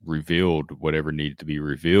revealed whatever needed to be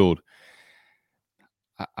revealed.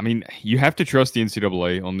 I mean, you have to trust the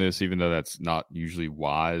NCAA on this, even though that's not usually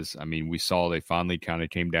wise. I mean, we saw they finally kind of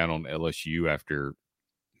came down on LSU after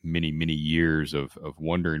many, many years of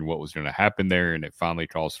wondering what was going to happen there, and it finally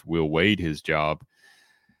cost Will Wade his job.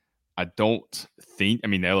 I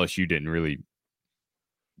mean, LSU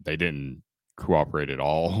didn't cooperate at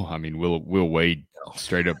all. I mean, Will Wade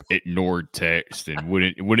straight up ignored text and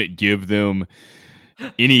wouldn't give them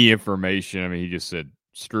any information. I mean, he just said,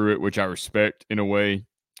 screw it, which I respect in a way,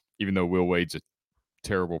 even though Will Wade's a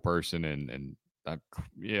terrible person and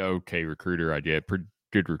okay recruiter, I get pretty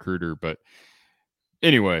good recruiter. But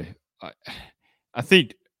anyway, I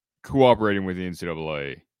think cooperating with the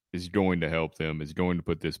NCAA is going to help them, is going to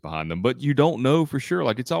put this behind them. But you don't know for sure.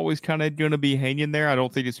 Like, it's always kind of going to be hanging there. I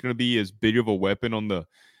don't think it's going to be as big of a weapon on the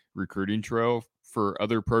recruiting trail for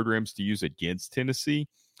other programs to use against Tennessee.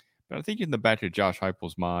 But I think in the back of Josh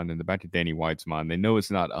Heupel's mind and the back of Danny White's mind, they know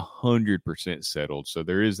it's not 100% settled. So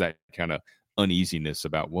there is that kind of uneasiness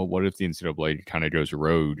about, well, what if the NCAA kind of goes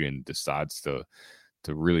rogue and decides to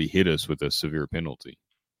really hit us with a severe penalty?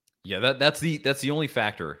 Yeah, that's the only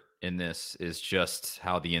factor in this, is just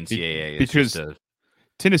how the NCAA is. Because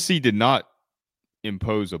Tennessee did not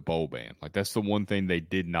impose a bowl ban. Like, that's the one thing they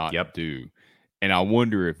did not do. And I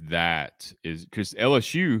wonder if that is because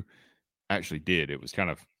LSU actually did. It was kind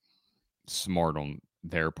of smart on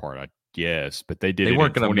their part, I guess, but they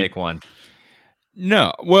weren't going to make one.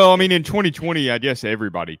 No. Well, I mean, in 2020, I guess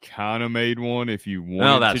everybody kind of made one if you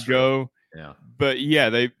wanted to go. Yeah. But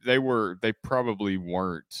yeah, they probably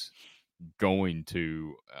weren't going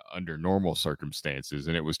to under normal circumstances,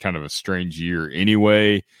 and it was kind of a strange year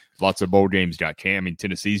anyway. Lots of bowl games got canceled. I mean,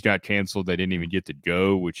 Tennessee's got canceled. They didn't even get to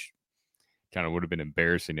go, which kind of would have been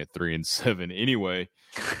embarrassing at 3-7 anyway.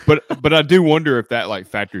 But I do wonder if that like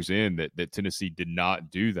factors in that Tennessee did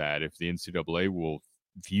not do that, if the NCAA will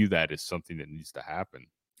view that as something that needs to happen.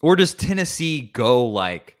 Or does Tennessee go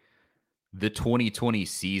like the 2020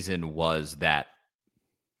 season was that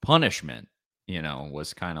punishment?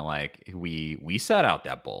 Was kind of like we set out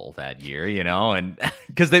that bowl that year, and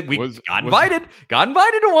because got invited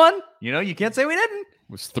to one. You can't say we didn't. It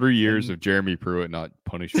was 3 years of Jeremy Pruitt not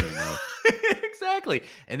punishment enough. Exactly.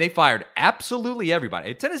 And they fired absolutely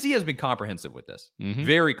everybody. Tennessee has been comprehensive with this,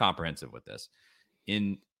 very comprehensive with this,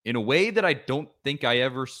 in a way that I don't think I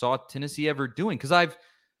ever saw Tennessee ever doing. Because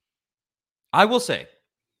I will say,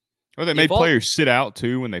 well, they made players sit out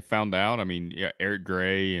too when they found out. I mean, yeah, Eric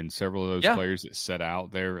Gray and several of those players that sat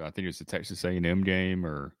out there. I think it was the Texas A&M game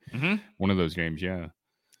or one of those games. Yeah.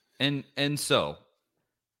 And so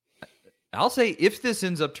I'll say, if this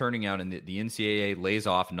ends up turning out and the NCAA lays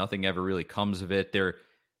off, nothing ever really comes of it,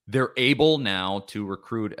 they're able now to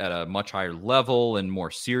recruit at a much higher level and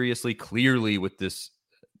more seriously, clearly with this,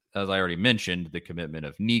 as I already mentioned, the commitment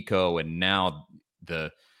of Nico, and now the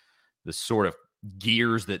sort of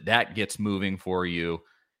gears that gets moving for you.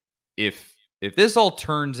 If this all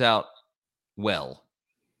turns out well,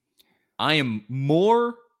 I am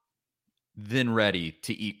more than ready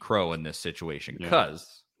to eat crow in this situation,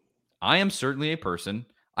 because I am certainly a person,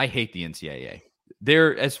 I hate the NCAA.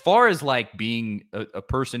 As far as like being a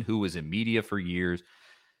person who was in media for years,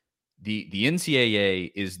 the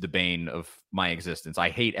NCAA is the bane of my existence. I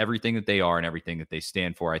hate everything that they are and everything that they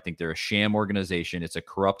stand for. I think they're a sham organization. It's a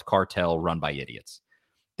corrupt cartel run by idiots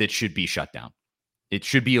that should be shut down. It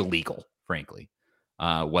should be illegal, frankly,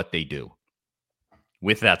 what they do.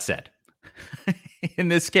 With that said, in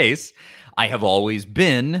this case, I have always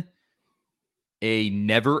been a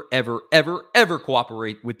never, ever, ever, ever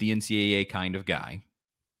cooperate with the NCAA kind of guy.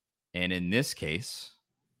 And in this case,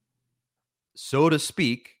 so to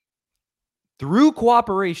speak, through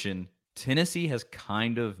cooperation, Tennessee has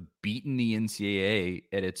kind of beaten the NCAA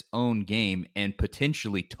at its own game and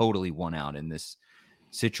potentially totally won out in this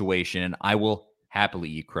situation. And I will happily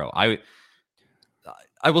eat crow. I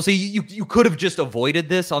will say you could have just avoided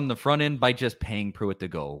this on the front end by just paying Pruitt to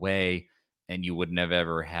go away, and you wouldn't have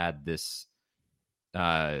ever had this,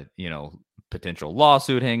 potential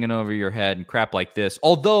lawsuit hanging over your head and crap like this.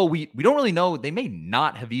 Although we don't really know, they may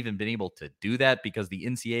not have even been able to do that because the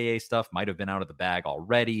NCAA stuff might have been out of the bag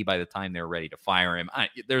already by the time they're ready to fire him.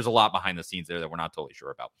 There's a lot behind the scenes there that we're not totally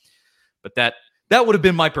sure about. But that would have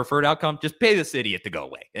been my preferred outcome. Just pay this idiot to go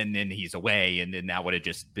away. And then he's away. And then that would have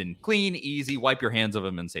just been clean, easy, wipe your hands of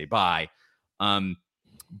him and say bye.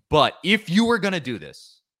 But if you were going to do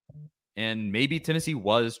this, and maybe Tennessee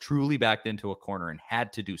was truly backed into a corner and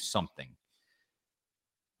had to do something,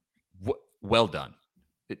 well done.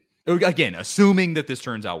 Again, assuming that this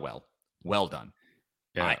turns out well done.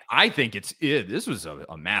 Yeah. I think this was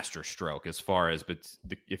a master stroke as far as, but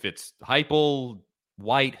if it's Heupel,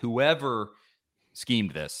 White, whoever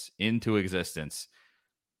schemed this into existence,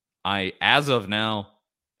 as of now,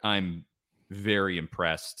 I'm very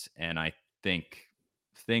impressed, and I think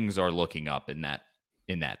things are looking up in that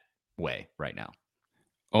way right now.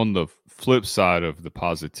 On the flip side of the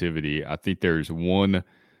positivity, I think there's one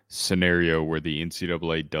scenario where the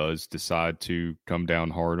NCAA does decide to come down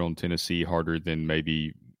hard on Tennessee, harder than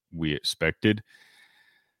maybe we expected.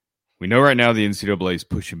 We know right now the NCAA is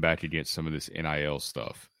pushing back against some of this NIL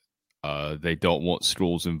stuff. They don't want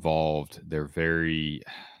schools involved. They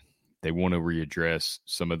want to readdress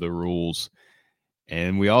some of the rules.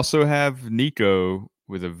 And we also have Nico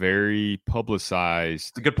with a very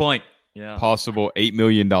publicized, a good point. Yeah, possible $8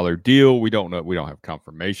 million deal. We don't know. We don't have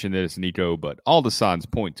confirmation that it's Nico, but all the signs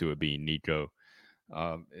point to it being Nico.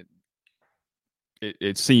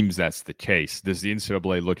 It seems that's the case. Does the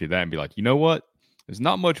NCAA look at that and be like, you know what? There's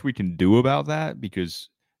not much we can do about that because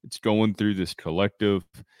it's going through this collective.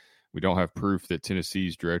 We don't have proof that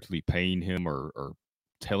Tennessee's directly paying him or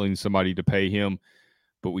telling somebody to pay him,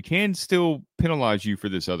 but we can still penalize you for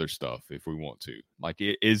this other stuff if we want to. Like,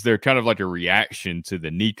 is there kind of like a reaction to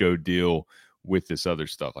the Nico deal with this other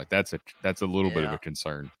stuff? Like, that's a little bit of a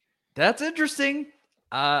concern. That's interesting.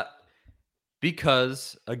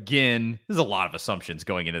 Because again, there's a lot of assumptions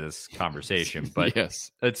going into this conversation, but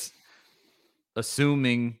yes, it's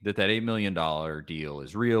assuming that $8 million deal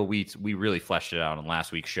is real. We really fleshed it out on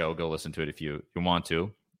last week's show. Go listen to it if you want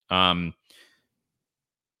to.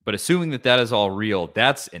 But assuming that is all real,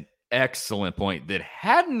 that's an excellent point that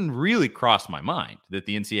hadn't really crossed my mind, that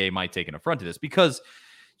the NCAA might take an affront to this, because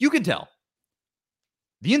you can tell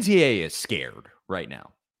the NCAA is scared right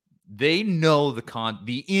now. They know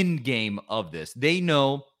the end game of this. They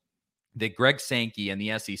know that Greg Sankey and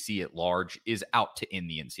the SEC at large is out to end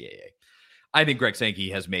the NCAA. I think Greg Sankey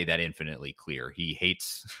has made that infinitely clear. He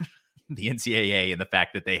hates the NCAA and the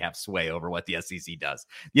fact that they have sway over what the SEC does.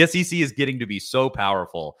 The SEC is getting to be so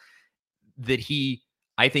powerful that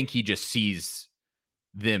I think he just sees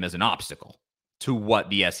them as an obstacle to what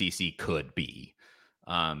the SEC could be.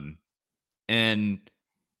 And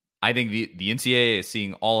I think the NCAA is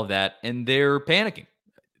seeing all of that, and they're panicking,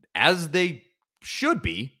 as they should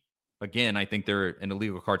be. Again, I think they're an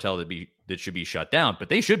illegal cartel that should be shut down, but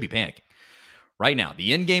they should be panicking. Right now,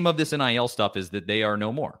 the end game of this NIL stuff is that they are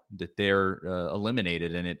no more, that they're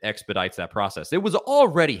eliminated, and it expedites that process. It was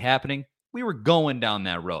already happening. We were going down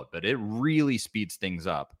that road, but it really speeds things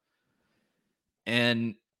up.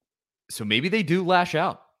 And so maybe they do lash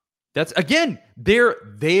out. That's, again, they're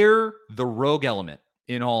the rogue element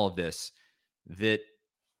in all of this that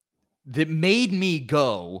made me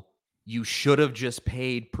go, you should have just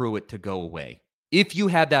paid Pruitt to go away. If you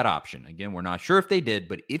had that option, again, we're not sure if they did,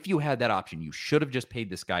 but if you had that option, you should have just paid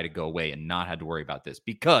this guy to go away and not had to worry about this,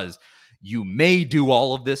 because you may do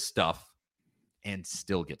all of this stuff and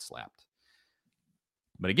still get slapped.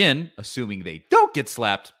 But again, assuming they don't get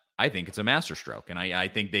slapped, I think it's a masterstroke. And I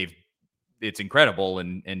think it's incredible,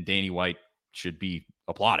 and Danny White should be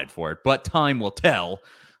applauded for it, but time will tell.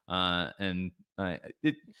 I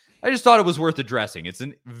just thought it was worth addressing. It's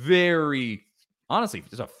honestly,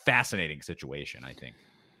 it's a fascinating situation, I think.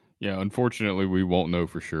 Yeah, unfortunately, we won't know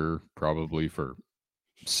for sure, probably for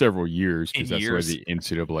several years, because that's the way the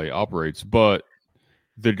NCAA operates. But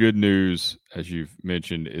the good news, as you've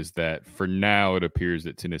mentioned, is that for now, it appears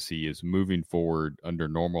that Tennessee is moving forward under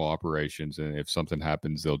normal operations, and if something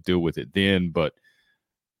happens, they'll deal with it then. But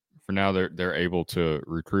for now, they're able to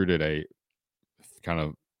recruit at a kind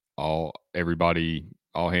of everybody,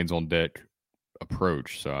 all hands on deck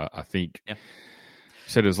approach. So I think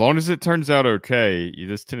said as long as it turns out okay,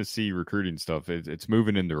 this Tennessee recruiting stuff, it's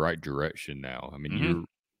moving in the right direction now. I mean,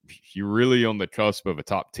 you're really on the cusp of a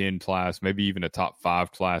top 10 class, maybe even a top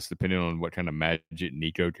 5 class, depending on what kind of magic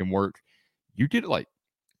Nico can work. You get like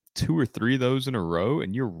 2 or 3 of those in a row,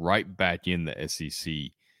 and you're right back in the SEC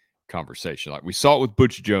conversation. Like we saw it with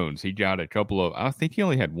Butch Jones. He got a couple of, I think he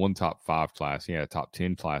only had one top 5 class. He had a top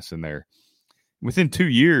 10 class in there. Within 2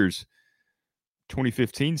 years,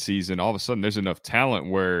 2015 season, all of a sudden there's enough talent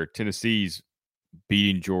where Tennessee's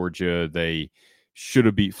beating Georgia. They should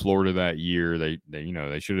have beat Florida that year. They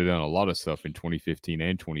should have done a lot of stuff in 2015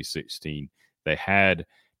 and 2016. They had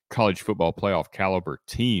college football playoff caliber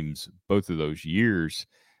teams both of those years.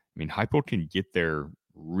 I mean, Heupel can get there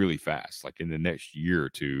really fast, like in the next year or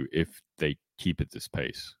two, if they keep at this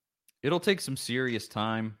pace. It'll take some serious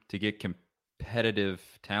time to get competitive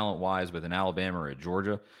talent-wise with an Alabama or a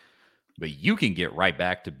Georgia, but you can get right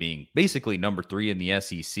back to being basically number 3 in the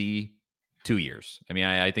SEC 2 years. I mean,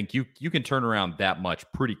 I think you can turn around that much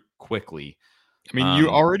pretty quickly. I mean,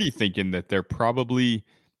 you're already thinking that they're probably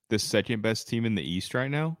the second best team in the East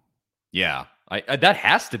right now. Yeah, that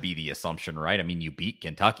has to be the assumption, right? I mean, you beat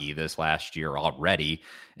Kentucky this last year already,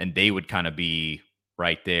 and they would kind of be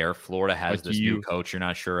right there. Florida has like this new coach you're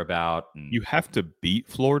not sure about. You have to beat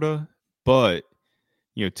Florida, but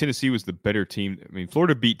Tennessee was the better team. I mean,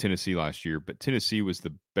 Florida beat Tennessee last year, but Tennessee was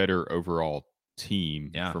the better overall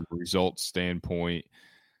team from a results standpoint,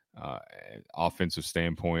 offensive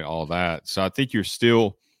standpoint, all that. So I think you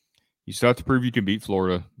still have to prove you can beat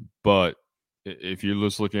Florida, but if you're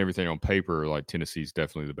just looking at everything on paper, like Tennessee's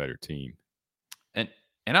definitely the better team. And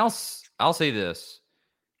I'll say this.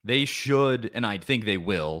 They should, and I think they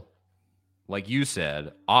will, like you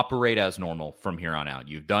said, operate as normal from here on out.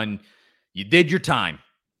 You did your time.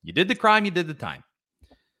 You did the crime, you did the time.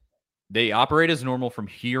 They operate as normal from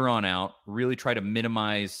here on out, really try to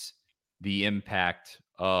minimize the impact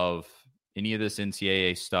of any of this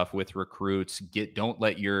NCAA stuff with recruits. Don't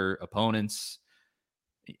let your opponents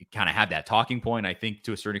kind of have that talking point. I think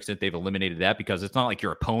to a certain extent they've eliminated that because it's not like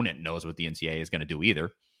your opponent knows what the NCAA is going to do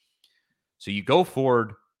either. So you go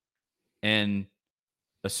forward, and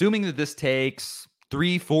assuming that this takes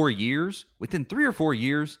 3-4 years, within 3 or 4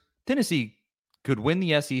 years, Tennessee could win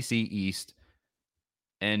the SEC East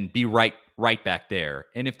and be right back there.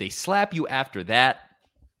 And if they slap you after that,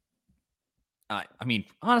 I mean,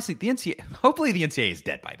 honestly, hopefully the NCAA is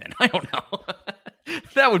dead by then. I don't know.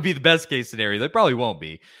 That would be the best case scenario. They probably won't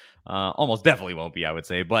be. Almost definitely won't be, I would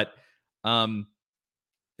say. But,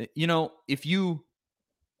 if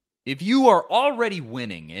you are already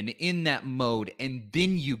winning and in that mode and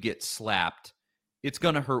then you get slapped, it's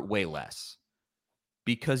going to hurt way less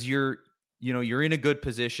because you're in a good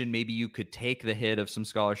position. Maybe you could take the hit of some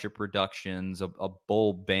scholarship reductions, a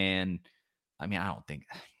bowl ban. I mean, I don't think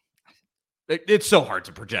it's so hard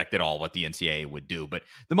to project at all what the NCAA would do, but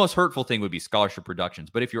the most hurtful thing would be scholarship reductions.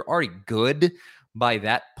 But if you're already good by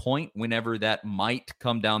that point, whenever that might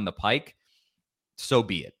come down the pike, so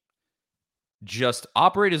be it. Just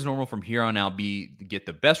operate as normal from here on out. Get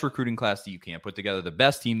the best recruiting class that you can, put together the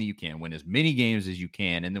best team that you can, win as many games as you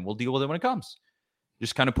can, and then we'll deal with it when it comes.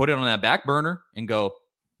 Just kind of put it on that back burner and go,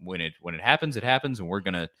 when it happens, it happens, and we're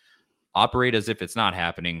going to operate as if it's not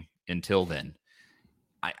happening until then.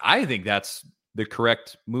 I think that's the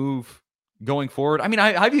correct move going forward. I mean,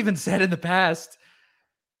 I've even said in the past,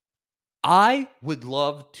 I would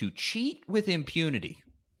love to cheat with impunity,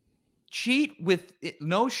 cheat with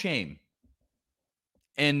no shame,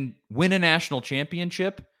 and win a national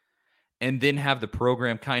championship and then have the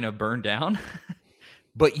program kind of burn down.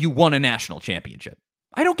 But you won a national championship.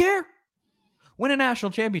 I don't care. Win a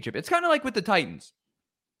national championship. It's kind of like with the Titans.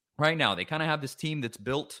 Right now, they kind of have this team that's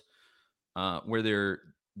built where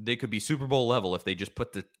they could be Super Bowl level if they just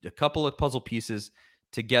put a couple of puzzle pieces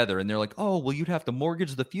together. And they're like, oh, well, you'd have to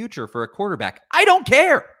mortgage the future for a quarterback. I don't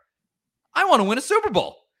care. I want to win a Super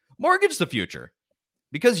Bowl. Mortgage the future.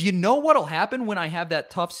 Because you know what'll happen when I have that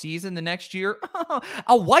tough season the next year?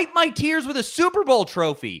 I'll wipe my tears with a Super Bowl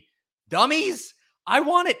trophy. Dummies, I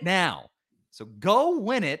want it now. So go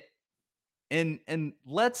win it. And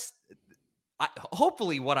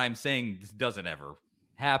hopefully what I'm saying doesn't ever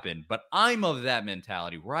happen, but I'm of that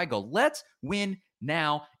mentality where I go, let's win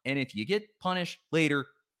now. And if you get punished later,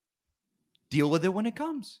 deal with it when it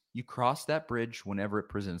comes. You cross that bridge whenever it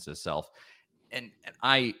presents itself. And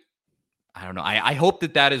I don't know. I hope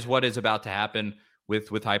that is what is about to happen with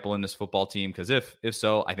Heupel and this football team. Because if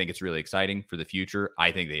so, I think it's really exciting for the future.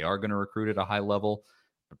 I think they are going to recruit at a high level.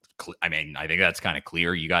 I mean, I think that's kind of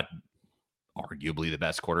clear. You got arguably the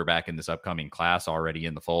best quarterback in this upcoming class already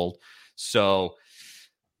in the fold. So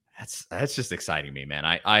that's just exciting me, man.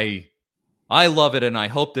 I love it, and I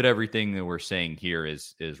hope that everything that we're saying here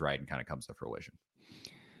is right and kind of comes to fruition.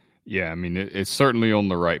 Yeah, I mean, it's certainly on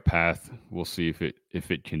the right path. We'll see if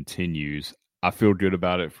it continues. I feel good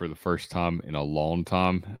about it for the first time in a long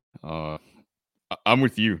time. I'm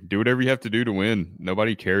with you. Do whatever you have to do to win.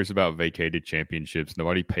 Nobody cares about vacated championships.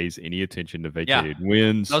 Nobody pays any attention to vacated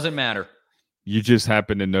wins. Doesn't matter. You just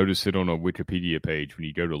happen to notice it on a Wikipedia page when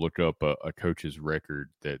you go to look up a coach's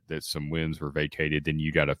record that some wins were vacated. Then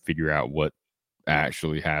you got to figure out what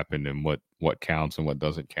actually happened and what counts and what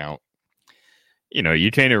doesn't count. You know,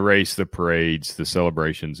 you can't erase the parades, the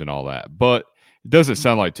celebrations, and all that. But it doesn't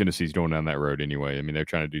sound like Tennessee's going down that road anyway. I mean, they're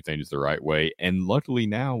trying to do things the right way. And luckily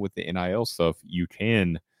now with the NIL stuff, you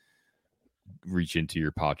can reach into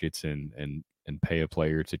your pockets and pay a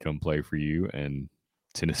player to come play for you. And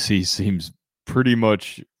Tennessee seems pretty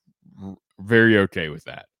much very okay with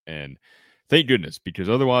that. And thank goodness, because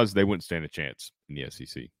otherwise they wouldn't stand a chance in the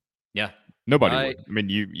SEC. Yeah. Nobody would. I mean,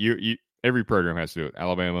 you every program has to do it.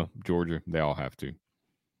 Alabama, Georgia, they all have to.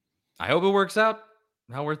 I hope it works out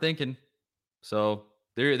how we're thinking. So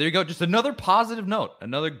there you go. Just another positive note,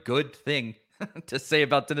 another good thing to say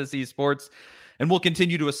about Tennessee sports. And we'll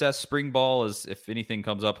continue to assess spring ball as if anything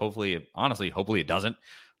comes up. Hopefully it doesn't.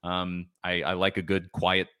 I like a good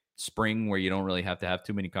quiet spring where you don't really have to have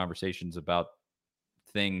too many conversations about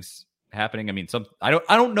things happening. I mean, I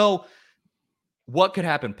don't know what could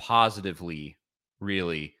happen positively,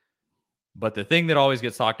 really. But the thing that always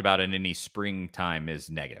gets talked about in any springtime is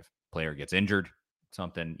negative. Player gets injured,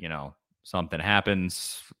 something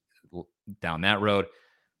happens down that road.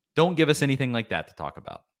 Don't give us anything like that to talk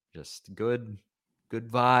about. Just good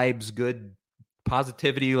vibes, good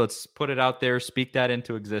positivity. Let's put it out there, speak that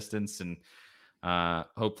into existence, and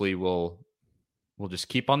hopefully we'll just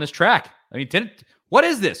keep on this track. I mean, what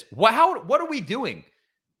is this? What are we doing?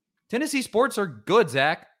 Tennessee sports are good,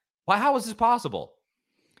 Zach. How is this possible?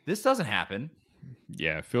 This doesn't happen.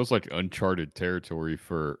 Yeah, it feels like uncharted territory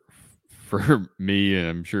for me, and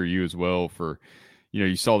I'm sure you as well. For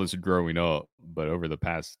you saw this growing up, but over the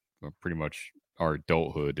past pretty much our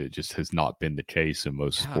adulthood, it just has not been the case in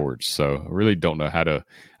most sports. So I really don't know how to.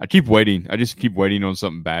 I keep waiting. I just keep waiting on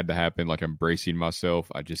something bad to happen. Like I'm bracing myself.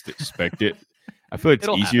 I just expect it. I feel like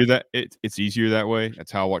it's easier that way.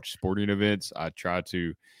 That's how I watch sporting events. I try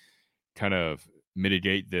to kind of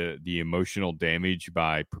mitigate the emotional damage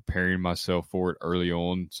by preparing myself for it early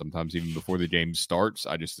on, sometimes even before the game starts.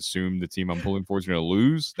 I just assume the team I'm pulling for is going to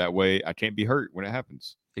lose. That way I can't be hurt when it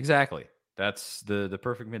happens. Exactly. That's the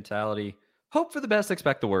perfect mentality. Hope for the best,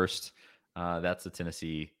 expect the worst. That's the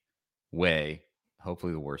Tennessee way.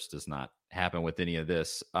 Hopefully the worst does not happen with any of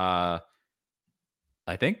this. I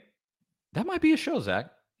think that might be a show,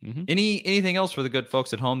 Zach. Mm-hmm. Anything else for the good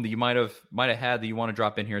folks at home that you might have had that you want to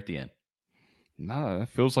drop in here at the end? No, that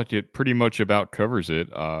feels like it pretty much about covers it.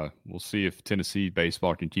 We'll see if Tennessee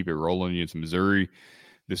baseball can keep it rolling against Missouri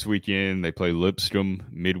this weekend. They play Lipscomb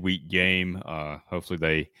midweek game.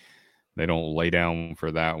 Hopefully they don't lay down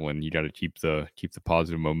for that one. You got to keep the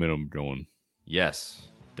positive momentum going. Yes,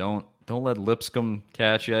 don't let Lipscomb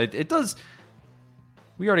catch you. It does.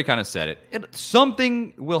 We already kind of said it.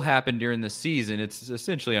 Something will happen during the season. It's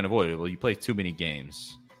essentially unavoidable. You play too many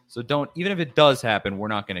games, so even if it does happen, we're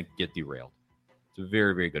not going to get derailed. It's a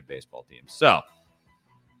very, very good baseball team. So,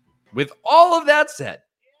 with all of that said,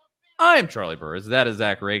 I'm Charlie Burris. That is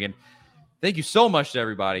Zach Reagan. Thank you so much to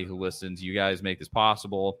everybody who listens. You guys make this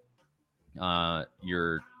possible.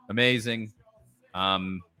 You're amazing.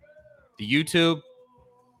 The YouTube,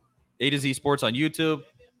 A to Z Sports on YouTube,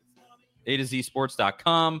 A to Z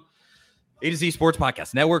Sports.com, A to Z Sports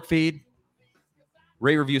Podcast Network feed.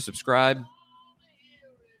 Rate, review, subscribe.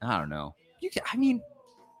 I don't know.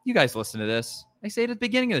 You guys listen to this. I say it at the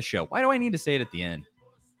beginning of the show. Why do I need to say it at the end?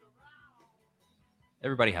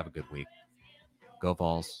 Everybody have a good week. Go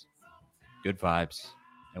Vols. Good vibes.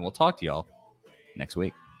 And we'll talk to y'all next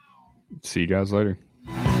week. See you guys later.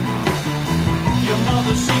 Your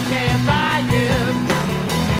mother, she can't buy